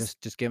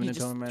 Just giving You it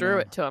to just them right threw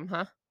now. it to him,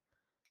 huh?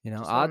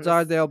 Just want him Odds to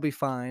are they'll be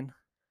fine.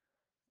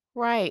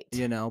 right.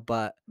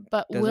 But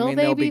But doesn't will mean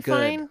they they'll be be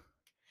good. fine?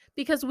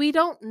 Because we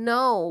don't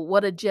know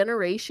what a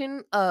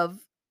generation of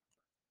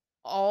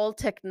all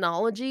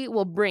technology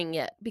will bring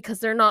yet because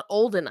they're not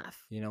old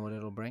enough. You know what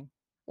it'll bring?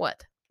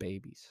 What?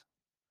 Babies.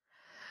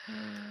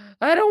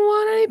 I don't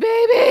want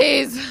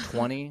any babies.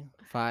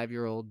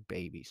 25-year-old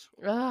babies.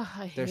 Ugh,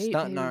 I They're hate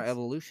stunting our babies.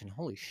 evolution.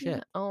 Holy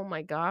Yeah. shit. Oh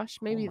my gosh.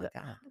 Oh Maybe my the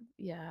god.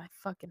 yeah, I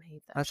fucking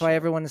hate that That's why shit.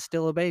 everyone is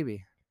still a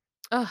baby.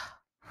 Ugh,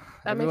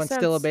 that makes Everyone's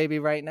still a sense. baby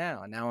right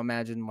now. Now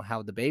imagine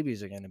how the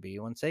babies are going to be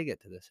once they get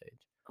to this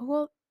age.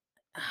 Well,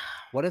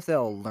 What if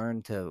they'll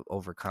learn to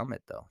overcome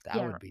it though?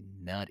 That yeah, would be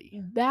nutty.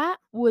 that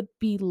would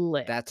be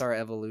That's lit. our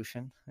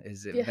evolution.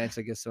 Is it Yeah.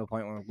 eventually gets to a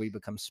point where we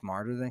become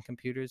smarter than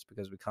computers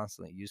because we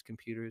constantly use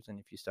computers, and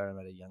if you start them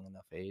at a young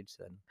enough age,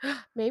 then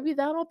Maybe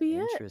that'll be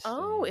it.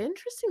 Oh, interesting.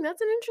 interesting.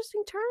 That's an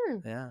interesting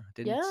turn. Yeah,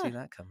 didn't Yeah. see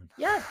that coming.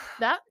 Yeah,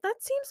 that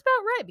seems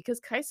about right because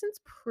Kyson's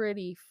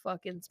pretty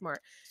fucking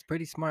smart. It's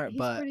pretty smart, He's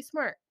but pretty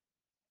smart.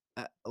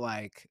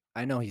 like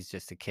I know he's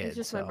just a He's kid,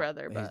 just my so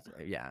brother, he's but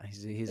yeah,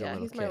 he's a yeah,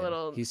 little he's my kid.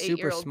 little He's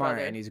super 8-year-old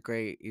smart and brother. he's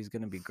great. He's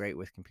gonna be great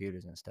with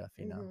computers and stuff.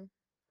 Mhm.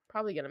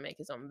 Probably gonna make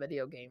his own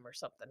video game or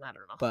something. I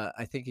don't know. But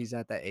I think he's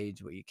at that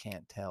age where you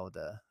can't tell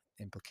the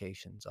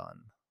implications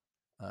on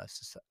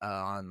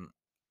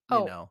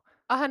you Oh, know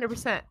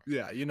 100%.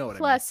 yeah, you know what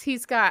I mean.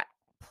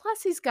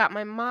 Plus he's got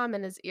my mom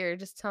in his ear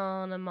just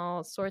telling him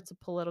all sorts of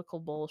political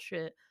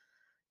bullshit,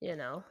 you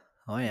know.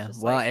 Oh It's yeah.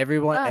 just Well, like,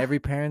 ah, every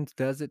parent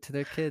does it to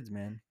their kids,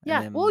 man. And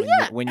yeah. then Well,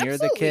 yeah, when you're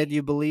the kid, absolutely.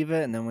 you believe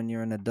it, and then when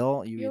you're an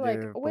adult, you You're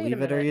like, either "Wait a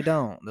believe it or minute." you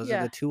don't. Those are Yeah.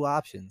 the two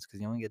options because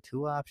you only get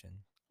two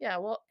options. Yeah,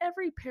 well,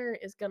 every parent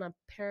is gonna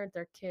parent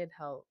their kid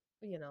how,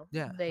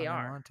 Yeah, how they they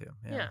are. want to.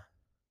 Yeah. Yeah,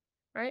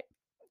 right?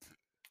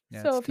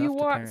 Yeah, So it's if you tough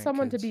to want parent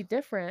someone to kids. be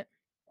different,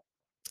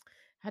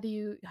 how do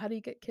you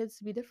get kids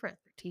to be different?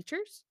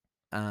 Teachers?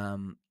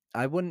 Um,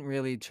 I wouldn't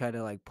really try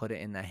to like put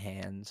it in the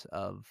hands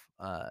of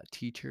a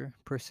teacher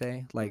per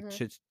se. Like,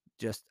 Mhm.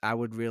 just I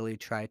would really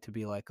try to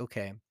be like,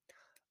 okay,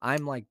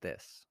 I'm like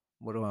this.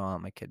 What do I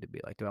want my kid to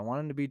be like? Do I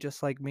want him to be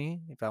just like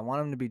me? If I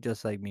want him to be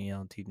just like me,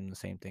 I'll teach him the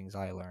same things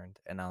I learned,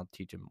 and I'll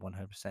teach him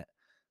 100%.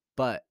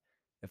 But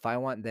if I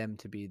want them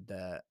to be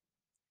the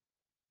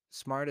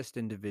smartest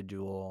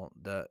individual,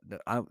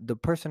 the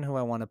person who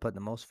I want to put the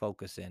most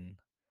focus in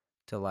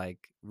to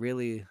like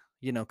really,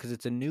 because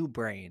it's a new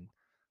brain.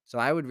 So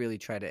I would really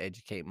try to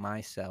educate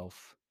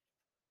myself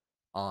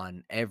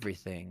on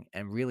everything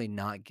and really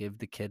not give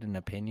the kid an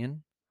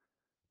opinion,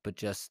 but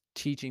just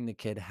teaching the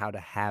kid how to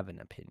have an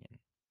opinion.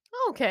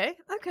 Okay,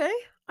 okay.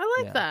 I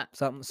like Yeah. that.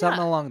 Something Yeah,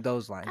 along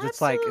those lines.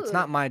 It's like it's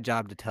not absolutely. my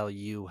job to tell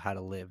you how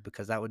to live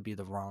because that would be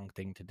the wrong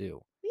thing to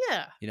do.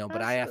 Yeah,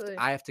 But absolutely.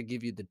 I have to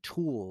give you the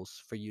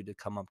tools for you to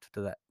come up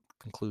to that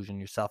conclusion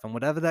yourself. And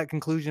whatever that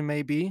conclusion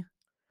may be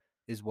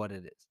is what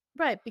it is.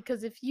 Right,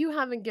 because if you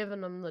haven't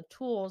given them the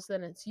tools,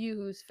 then it's you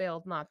who's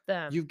failed, not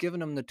them. You've given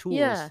them the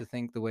tools Yeah, to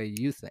think the way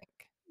you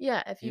think.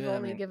 yeah. If You you've know what I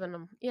only mean? given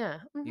them,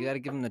 yeah, You got to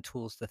give them the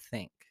tools to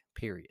think.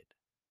 Period.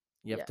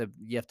 yeah,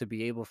 You have to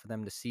be able for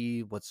them to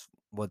see what's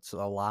a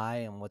lie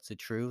and what's the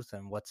truth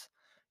and what's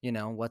a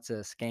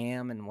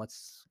scam and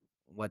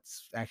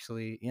what's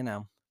actually.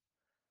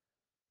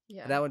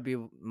 yeah. That would be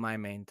my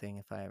main thing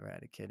if I ever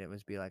had a kid. It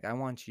was be like, I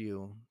want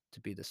you to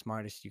be the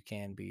smartest you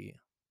can be,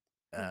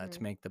 Hmm.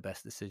 to make the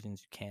best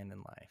decisions you can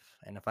in life.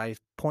 And if I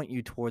point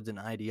you towards an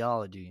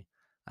ideology,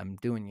 I'm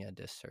doing you a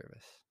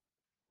disservice.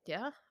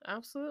 Yeah,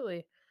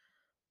 absolutely.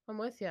 I'm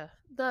with you.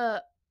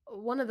 The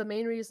one of the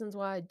main reasons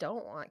why I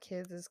don't want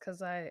kids is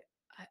because I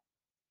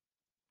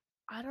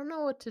I don't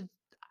know what to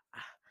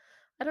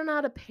I don't know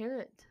how to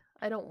parent.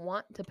 I don't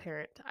want to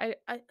parent. I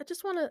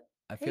just want to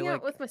I feel hang out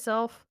like with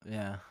myself.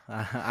 yeah,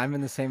 I'm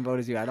in the same boat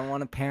as you. I don't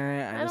want to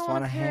parent. I I don't just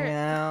want want to to hang parent.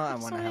 out. I I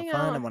just want want to to have hang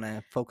fun. I out. want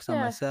to focus on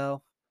Yeah.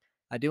 myself.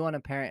 I do want to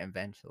parent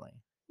eventually.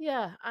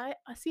 Yeah, I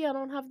see. I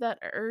don't have that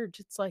urge.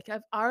 It's like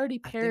I've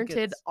already I think parented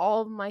it's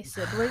all of my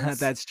siblings.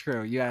 that's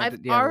true. You I've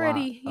had a lot,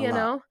 already, a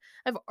lot.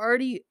 I've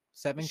already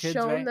 7 kids,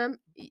 shown right? them.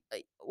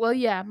 Well,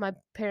 yeah, my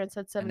parents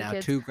had And 7 now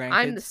kids. 2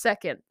 I'm the grandkids.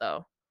 second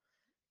though.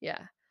 Yeah.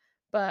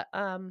 But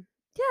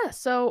yeah,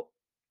 so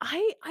I've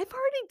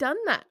already done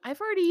that. I've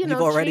already, You've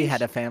already had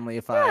changed. a family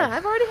of Yeah, 5.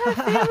 I've already had a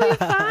family of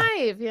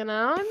 5,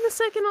 I'm the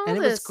second And it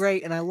was oldest.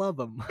 great, and I love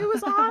them. It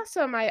was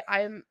awesome.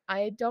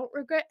 I don't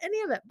regret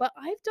any of it, but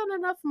I've done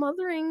enough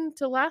mothering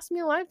to last me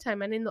a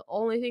lifetime. I mean, the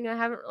only thing I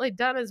haven't really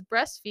done is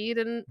breastfeed,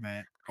 and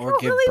Right. I Or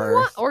don't give really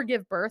want birth. or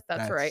give birth.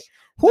 That's right.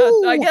 That's I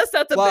whoo! guess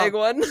that's a big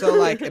Well, one. so,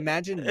 like,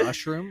 imagine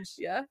mushrooms.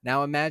 Yeah.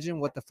 Now imagine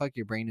what the fuck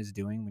your brain is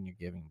doing when you're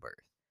giving birth.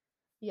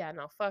 Yeah.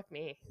 No. Fuck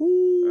me. Uh.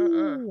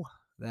 Whoo!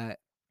 That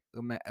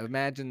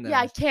imagine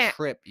Yeah. I the can't.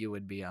 trip you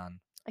would be on.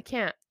 I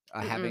can't.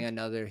 Having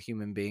another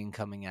human being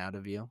coming out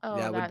of you. Oh,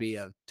 That would be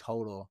that's a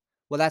total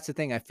well, that's the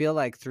thing. I feel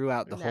like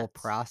throughout the whole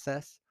nuts.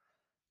 process,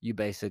 you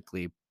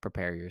basically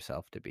prepare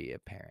yourself to be a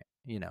parent.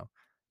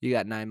 You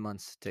got 9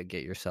 months to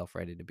get yourself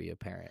ready to be a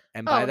parent.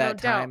 And by Oh, no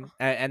that doubt. time,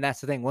 and that's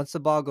the thing, once the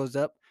ball goes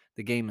up,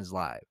 the game is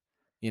live.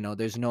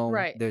 There's no,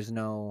 Right. there's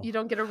no, You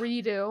don't get a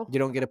redo. you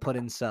don't get to put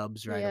in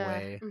subs right Yeah.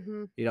 away.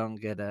 You don't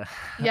get a,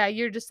 Yeah.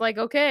 You're just like,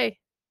 okay,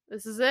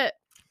 this is it.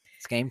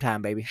 it's game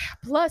time, baby.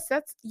 Plus,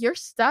 you're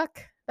stuck.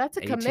 That's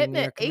a 18-year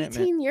commitment. commitment.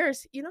 18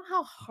 years. You know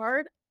how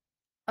hard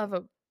of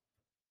a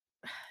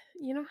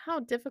how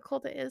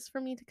difficult it is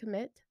for me to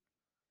commit?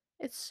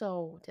 It's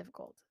so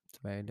difficult. It's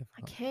very I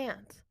difficult.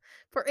 can't.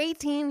 For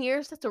 18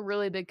 years, that's a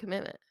really big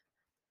commitment.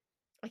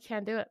 I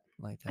can't do it.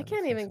 Like I that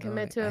can't even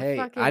commit to a Hey,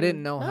 fucking I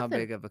didn't know how nothing.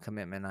 big of a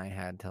commitment I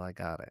had till I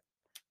got it.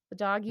 The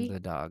doggy? The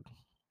dog.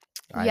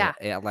 Yeah.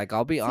 Like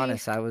I'll be See,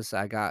 honest,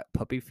 I got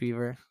puppy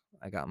fever.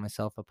 I got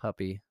myself a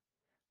puppy.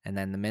 And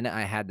then the minute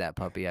I had that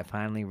puppy, I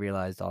finally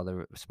realized all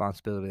the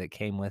responsibility that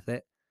came with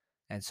it.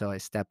 And so I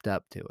stepped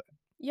up to it.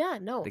 yeah,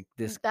 no.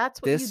 This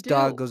That's what you this do.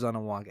 dog goes on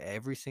a walk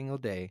every single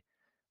day.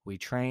 We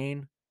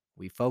train,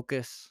 we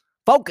focus.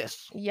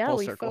 Focus. Yeah, Full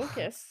we circle.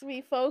 focus.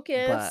 We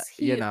focus. But,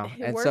 It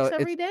and works so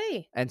every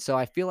day. and so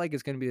I feel like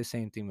it's going to be the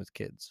same thing with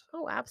kids.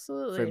 Oh, For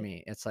absolutely.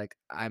 me, it's like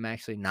I'm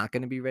actually not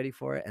going to be ready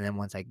for it, and then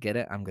once I get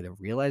it, I'm going to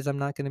realize I'm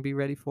not going to be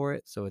ready for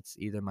it. So it's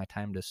either my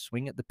time to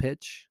swing at the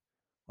pitch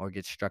or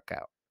get struck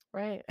out.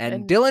 Right.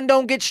 And Dylan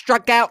don't get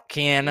struck out,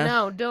 Kiana.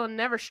 No, Dylan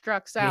never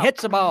strucks out. He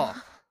hits the ball.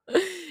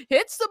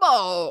 Hits the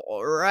ball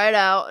right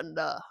out, and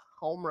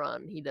home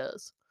run he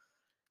does.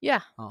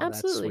 Yeah, Oh,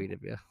 absolutely. that's sweet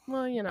of you.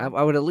 Well,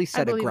 I would at least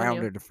set a believe in you.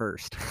 grounder to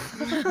first.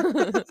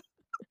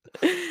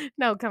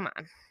 No, come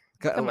on.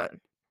 Come on.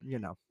 You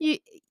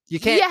You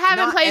can't. You haven't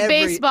not played every-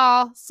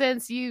 baseball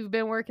since you've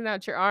been working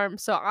out your arm,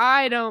 so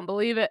I don't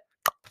believe it.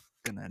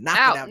 Gonna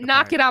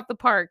knock it out the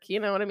park. You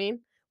know what I mean?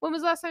 When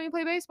was the last time you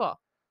played baseball?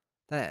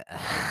 That,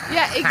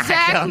 Yeah, exactly.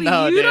 I don't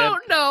know, you dude.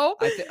 don't know.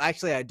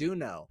 Actually, I do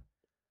know.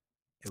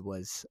 It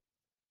was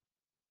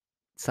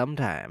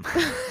sometime.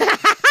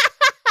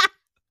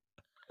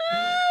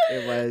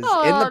 It was in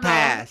the no.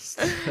 past.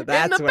 That's in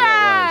the when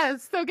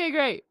past. Okay,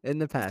 great. it was. In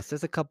the past.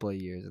 There's a couple of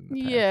years in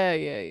the past.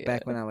 Yeah.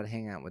 Back when I would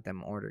hang out with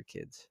them order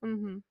kids.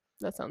 Mm-hmm.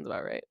 That sounds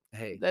about right.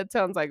 Hey. That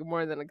sounds like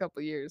more than a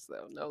couple years,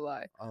 though. No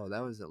lie. Oh,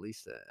 that was at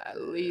least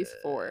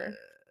 4.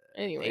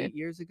 Anyway, 8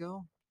 years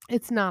ago.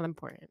 it's not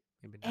important.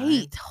 Maybe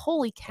 8.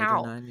 Holy 8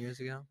 cow. or 9 years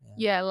ago.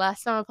 Yeah,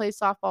 last time I played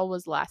softball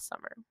was last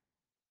summer.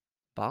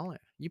 Baller.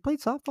 You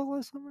played softball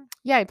last summer?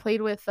 Yeah, I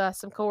played with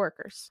some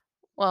coworkers.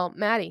 Well,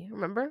 Maddie,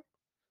 remember?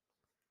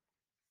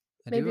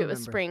 Maybe it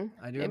was spring.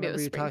 I do Maybe it remember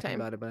was you talking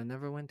springtime. about it, but I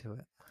never went to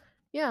it.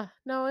 Yeah,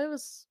 no, it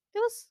was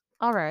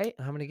all right.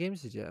 How many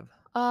games did you have?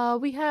 I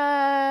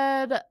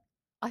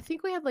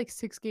think we had like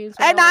 6 games.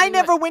 And I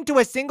never went to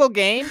a single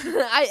game.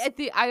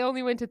 I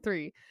only went to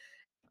 3.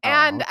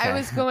 And I okay.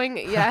 was going,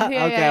 Okay,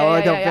 well,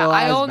 I don't yeah. feel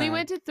I as only bad.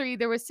 went to 3.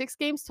 There were 6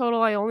 games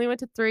total. I only went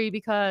to 3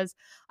 because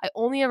I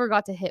only ever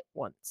got to hit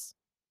once.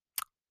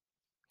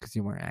 Because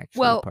you weren't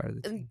actually part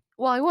of the team.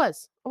 Well, I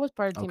was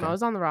part of the team. Okay. I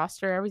was on the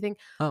roster, everything.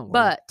 Oh, word.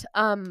 But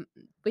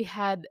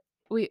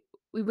we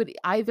would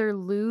either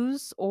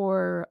lose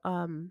or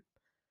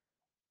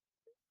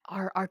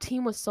our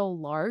team was so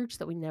large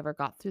that we never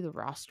got through the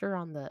roster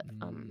on the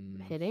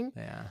hitting.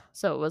 Yeah.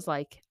 So it was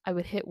like I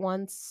would hit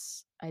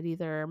once. I'd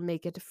either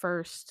make it to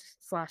first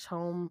 /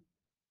 home,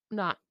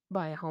 not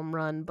by a home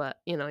run, but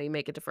you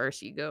make it to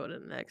first, you go to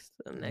the next,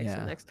 and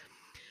next,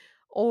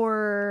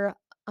 or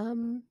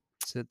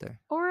sit there.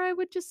 Or I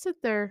would just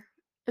sit there.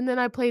 And then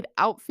I played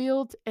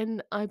outfield,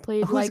 and I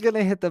played Who's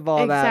gonna hit the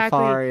ball that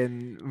far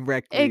in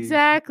rec league?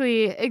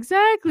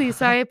 Exactly.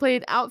 So I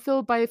played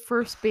outfield by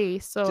first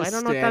base. So I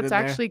don't know what that's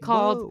actually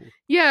called. Whoa.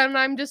 Yeah, and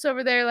I'm just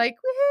over there like,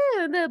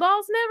 woohoo, the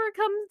ball's never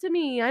come to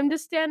me. I'm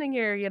just standing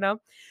here, So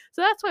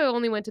that's why I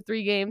only went to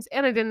 3 games,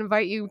 and I didn't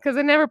invite you because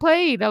I never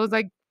played. I was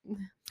like,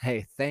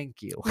 Hey,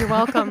 thank you. You're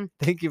welcome.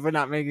 Thank you for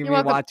not making You're me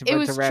welcome. watch a It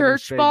bunch of was random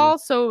church strangers. ball,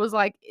 so it was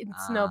like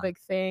it's no Ah, big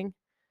thing.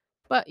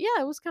 But yeah,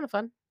 it was kind of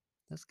fun.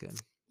 that's good.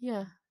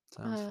 Yeah.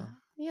 Sounds fun.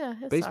 Yeah,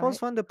 it's all Baseball's right.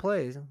 fun to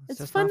play. It's It's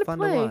just fun not to fun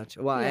to play. watch.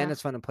 Well, and Yeah.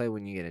 it's fun to play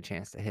when you get a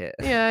chance to hit.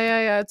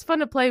 Yeah. It's fun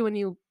to play when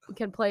you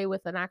can play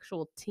with an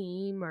actual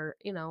team or,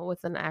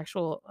 with an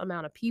actual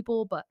amount of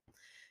people, but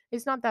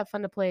it's not that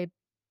fun to play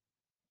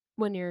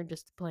when you're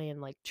just playing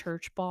like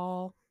church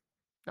ball.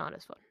 Not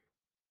as fun.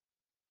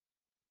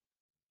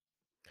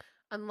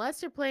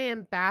 Unless you're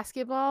playing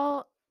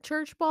basketball,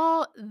 church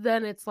ball,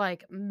 then it's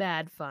like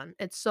mad fun.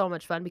 It's so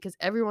much fun because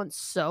everyone's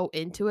so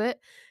into it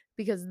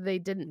because they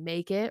didn't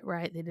make it,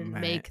 right? They didn't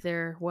Right. make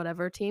their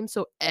whatever team.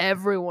 So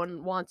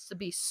everyone wants to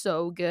be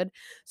so good.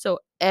 So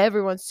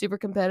everyone's super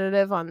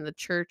competitive on the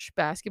church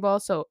basketball.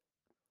 So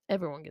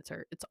everyone gets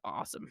hurt. It's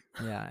awesome.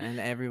 Yeah, and You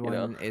know?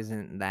 everyone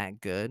isn't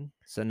that good,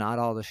 so not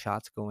all the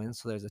shots go in,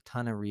 so there's a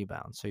ton of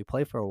rebounds. So you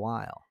play for a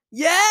while.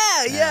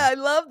 Yeah, Yeah, I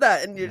love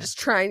that. And you're yeah, just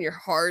trying your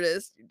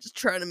hardest. You're just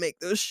trying to make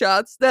those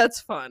shots.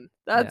 That's fun.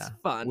 yeah. That's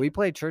fun. We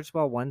played church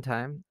ball one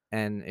time,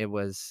 and it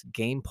was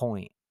game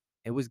point.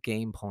 It was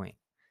game point,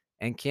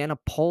 and Kiana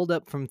pulled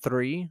up from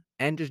 3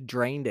 and just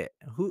drained it.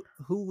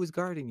 Who was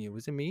guarding you?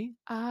 Was it me?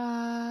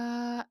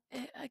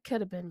 It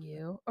could have been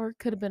you, or it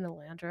could have been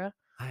Alandra.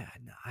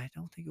 I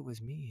don't think it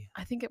was me.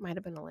 I think it might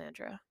have been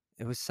Alandra.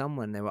 It was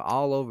someone. They were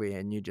all over you,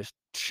 and you just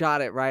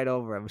shot it right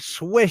over him,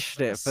 swished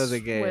it for the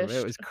game. It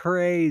Swished. was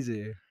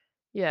crazy.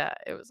 Yeah,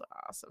 it was It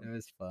awesome.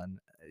 was fun.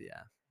 Yeah.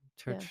 Yeah.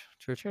 Church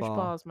Church ball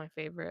ball. is my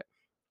favorite.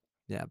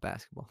 Yeah,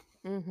 basketball.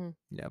 Mhm.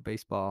 Yeah,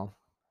 baseball.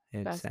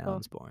 It Basketball.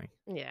 sounds boring.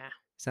 Yeah.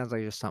 Sounds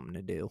like just something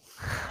to do.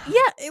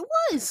 Yeah, it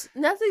was.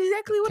 That's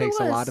exactly what it Takes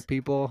a lot was. of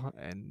people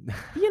and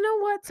You know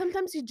what?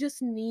 Sometimes you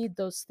just need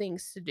those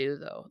things to do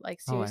though. Like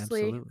oh,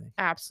 seriously, absolutely.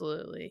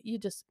 absolutely. You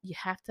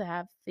have to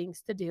have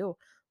things to do.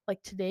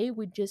 Like today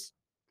we just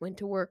went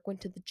to work, went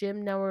to the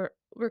gym, now we're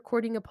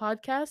recording a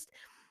podcast,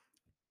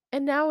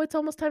 and now it's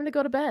almost time to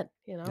go to bed.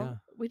 Yeah.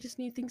 We just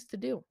need things to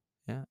do.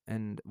 Yeah,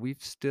 and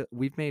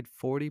we've made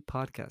 40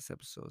 podcast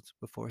episodes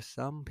before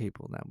some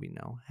people that we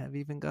know have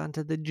even gone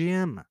to the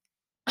gym.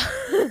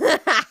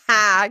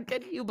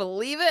 Can you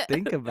believe it?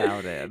 Think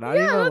about it. Not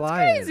Yeah, even that's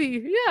lying.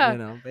 crazy.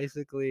 Yeah.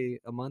 Basically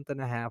a month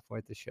and a half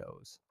worth of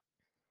shows.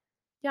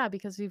 Yeah,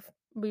 because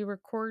we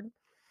record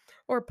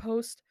or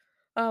post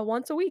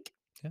once a week.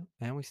 Yeah,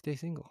 and we stay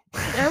single.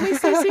 And we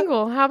stay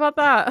single. How about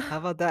that? How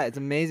about that? It's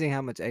amazing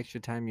how much extra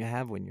time you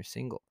have when you're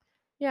single.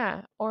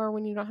 Yeah, or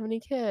when you don't have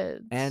any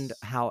And kids.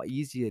 how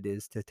easy it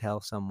is to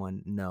tell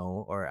someone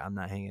no or I'm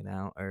not hanging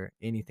out or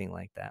anything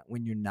like that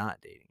when you're not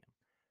dating them.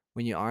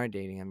 When you are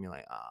dating them, you're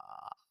like,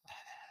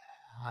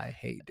 I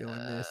hate doing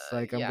this.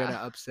 Like I'm gonna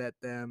Yeah. upset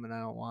them and I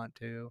don't want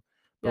to.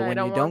 But Yeah, I when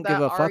you don't want don't give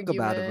that a fuck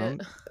about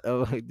argument. them,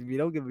 oh, if you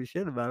don't give a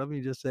shit about them,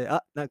 you just say,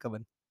 not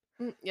coming.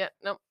 Yeah,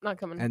 nope, not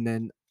coming. And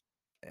then,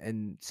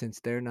 and since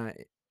they're not,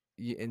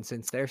 and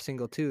since they're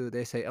single too,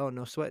 they say, oh,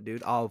 no sweat,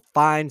 dude. I'll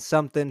find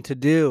something to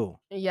do.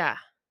 Yeah,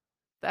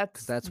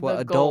 Because that's that's the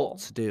what goal.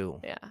 adults do.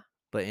 Yeah,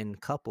 But in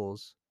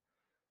couples,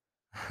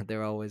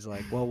 they're always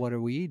like, well, what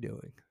are we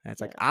doing? And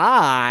it's like, yeah.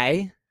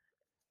 I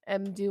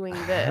Am doing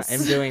am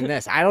this. doing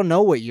this. I don't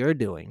know what you're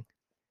doing.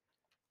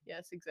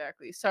 Yes,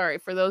 exactly. Sorry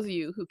for those of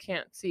you who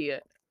can't see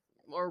it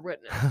or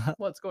witness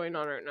what's going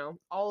on right now.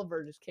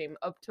 Oliver just came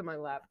up to my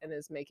lap and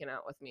is making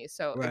out with me.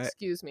 So Right.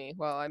 excuse me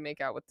while I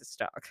make out with this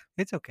dog.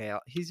 It's okay.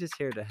 He's just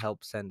here to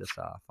help send us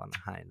off on a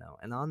high note.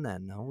 And on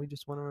that note, we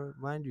just want to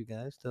remind you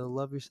guys to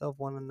love yourself,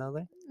 one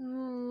another.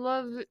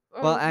 Love it.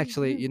 Well,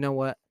 actually, you know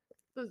what?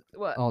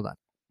 What? Hold on.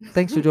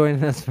 Thanks for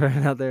joining us for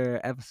another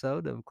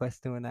episode of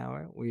Quest to an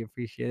Hour. We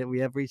appreciate it. We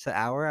have reached the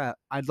hour.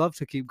 I'd love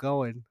to keep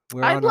going.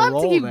 We're I'd on a love to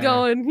roll keep there,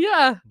 going.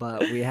 Yeah.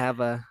 but we have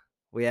a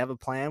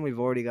plan.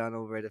 We've already gone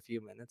over it a few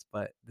minutes,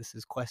 but this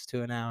is Quest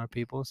to an Hour,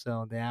 people.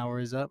 So the hour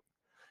is up.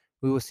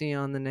 We will see you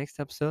on the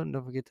next episode. And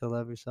don't forget to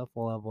love yourself.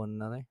 We'll love one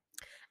another.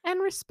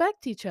 And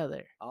respect each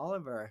other.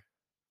 Oliver,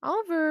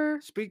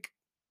 Oliver. speak.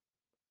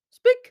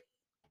 Speak.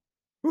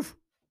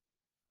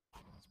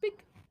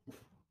 Speak.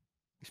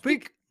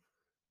 Speak.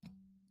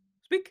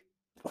 Speak.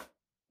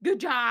 Good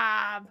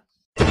job.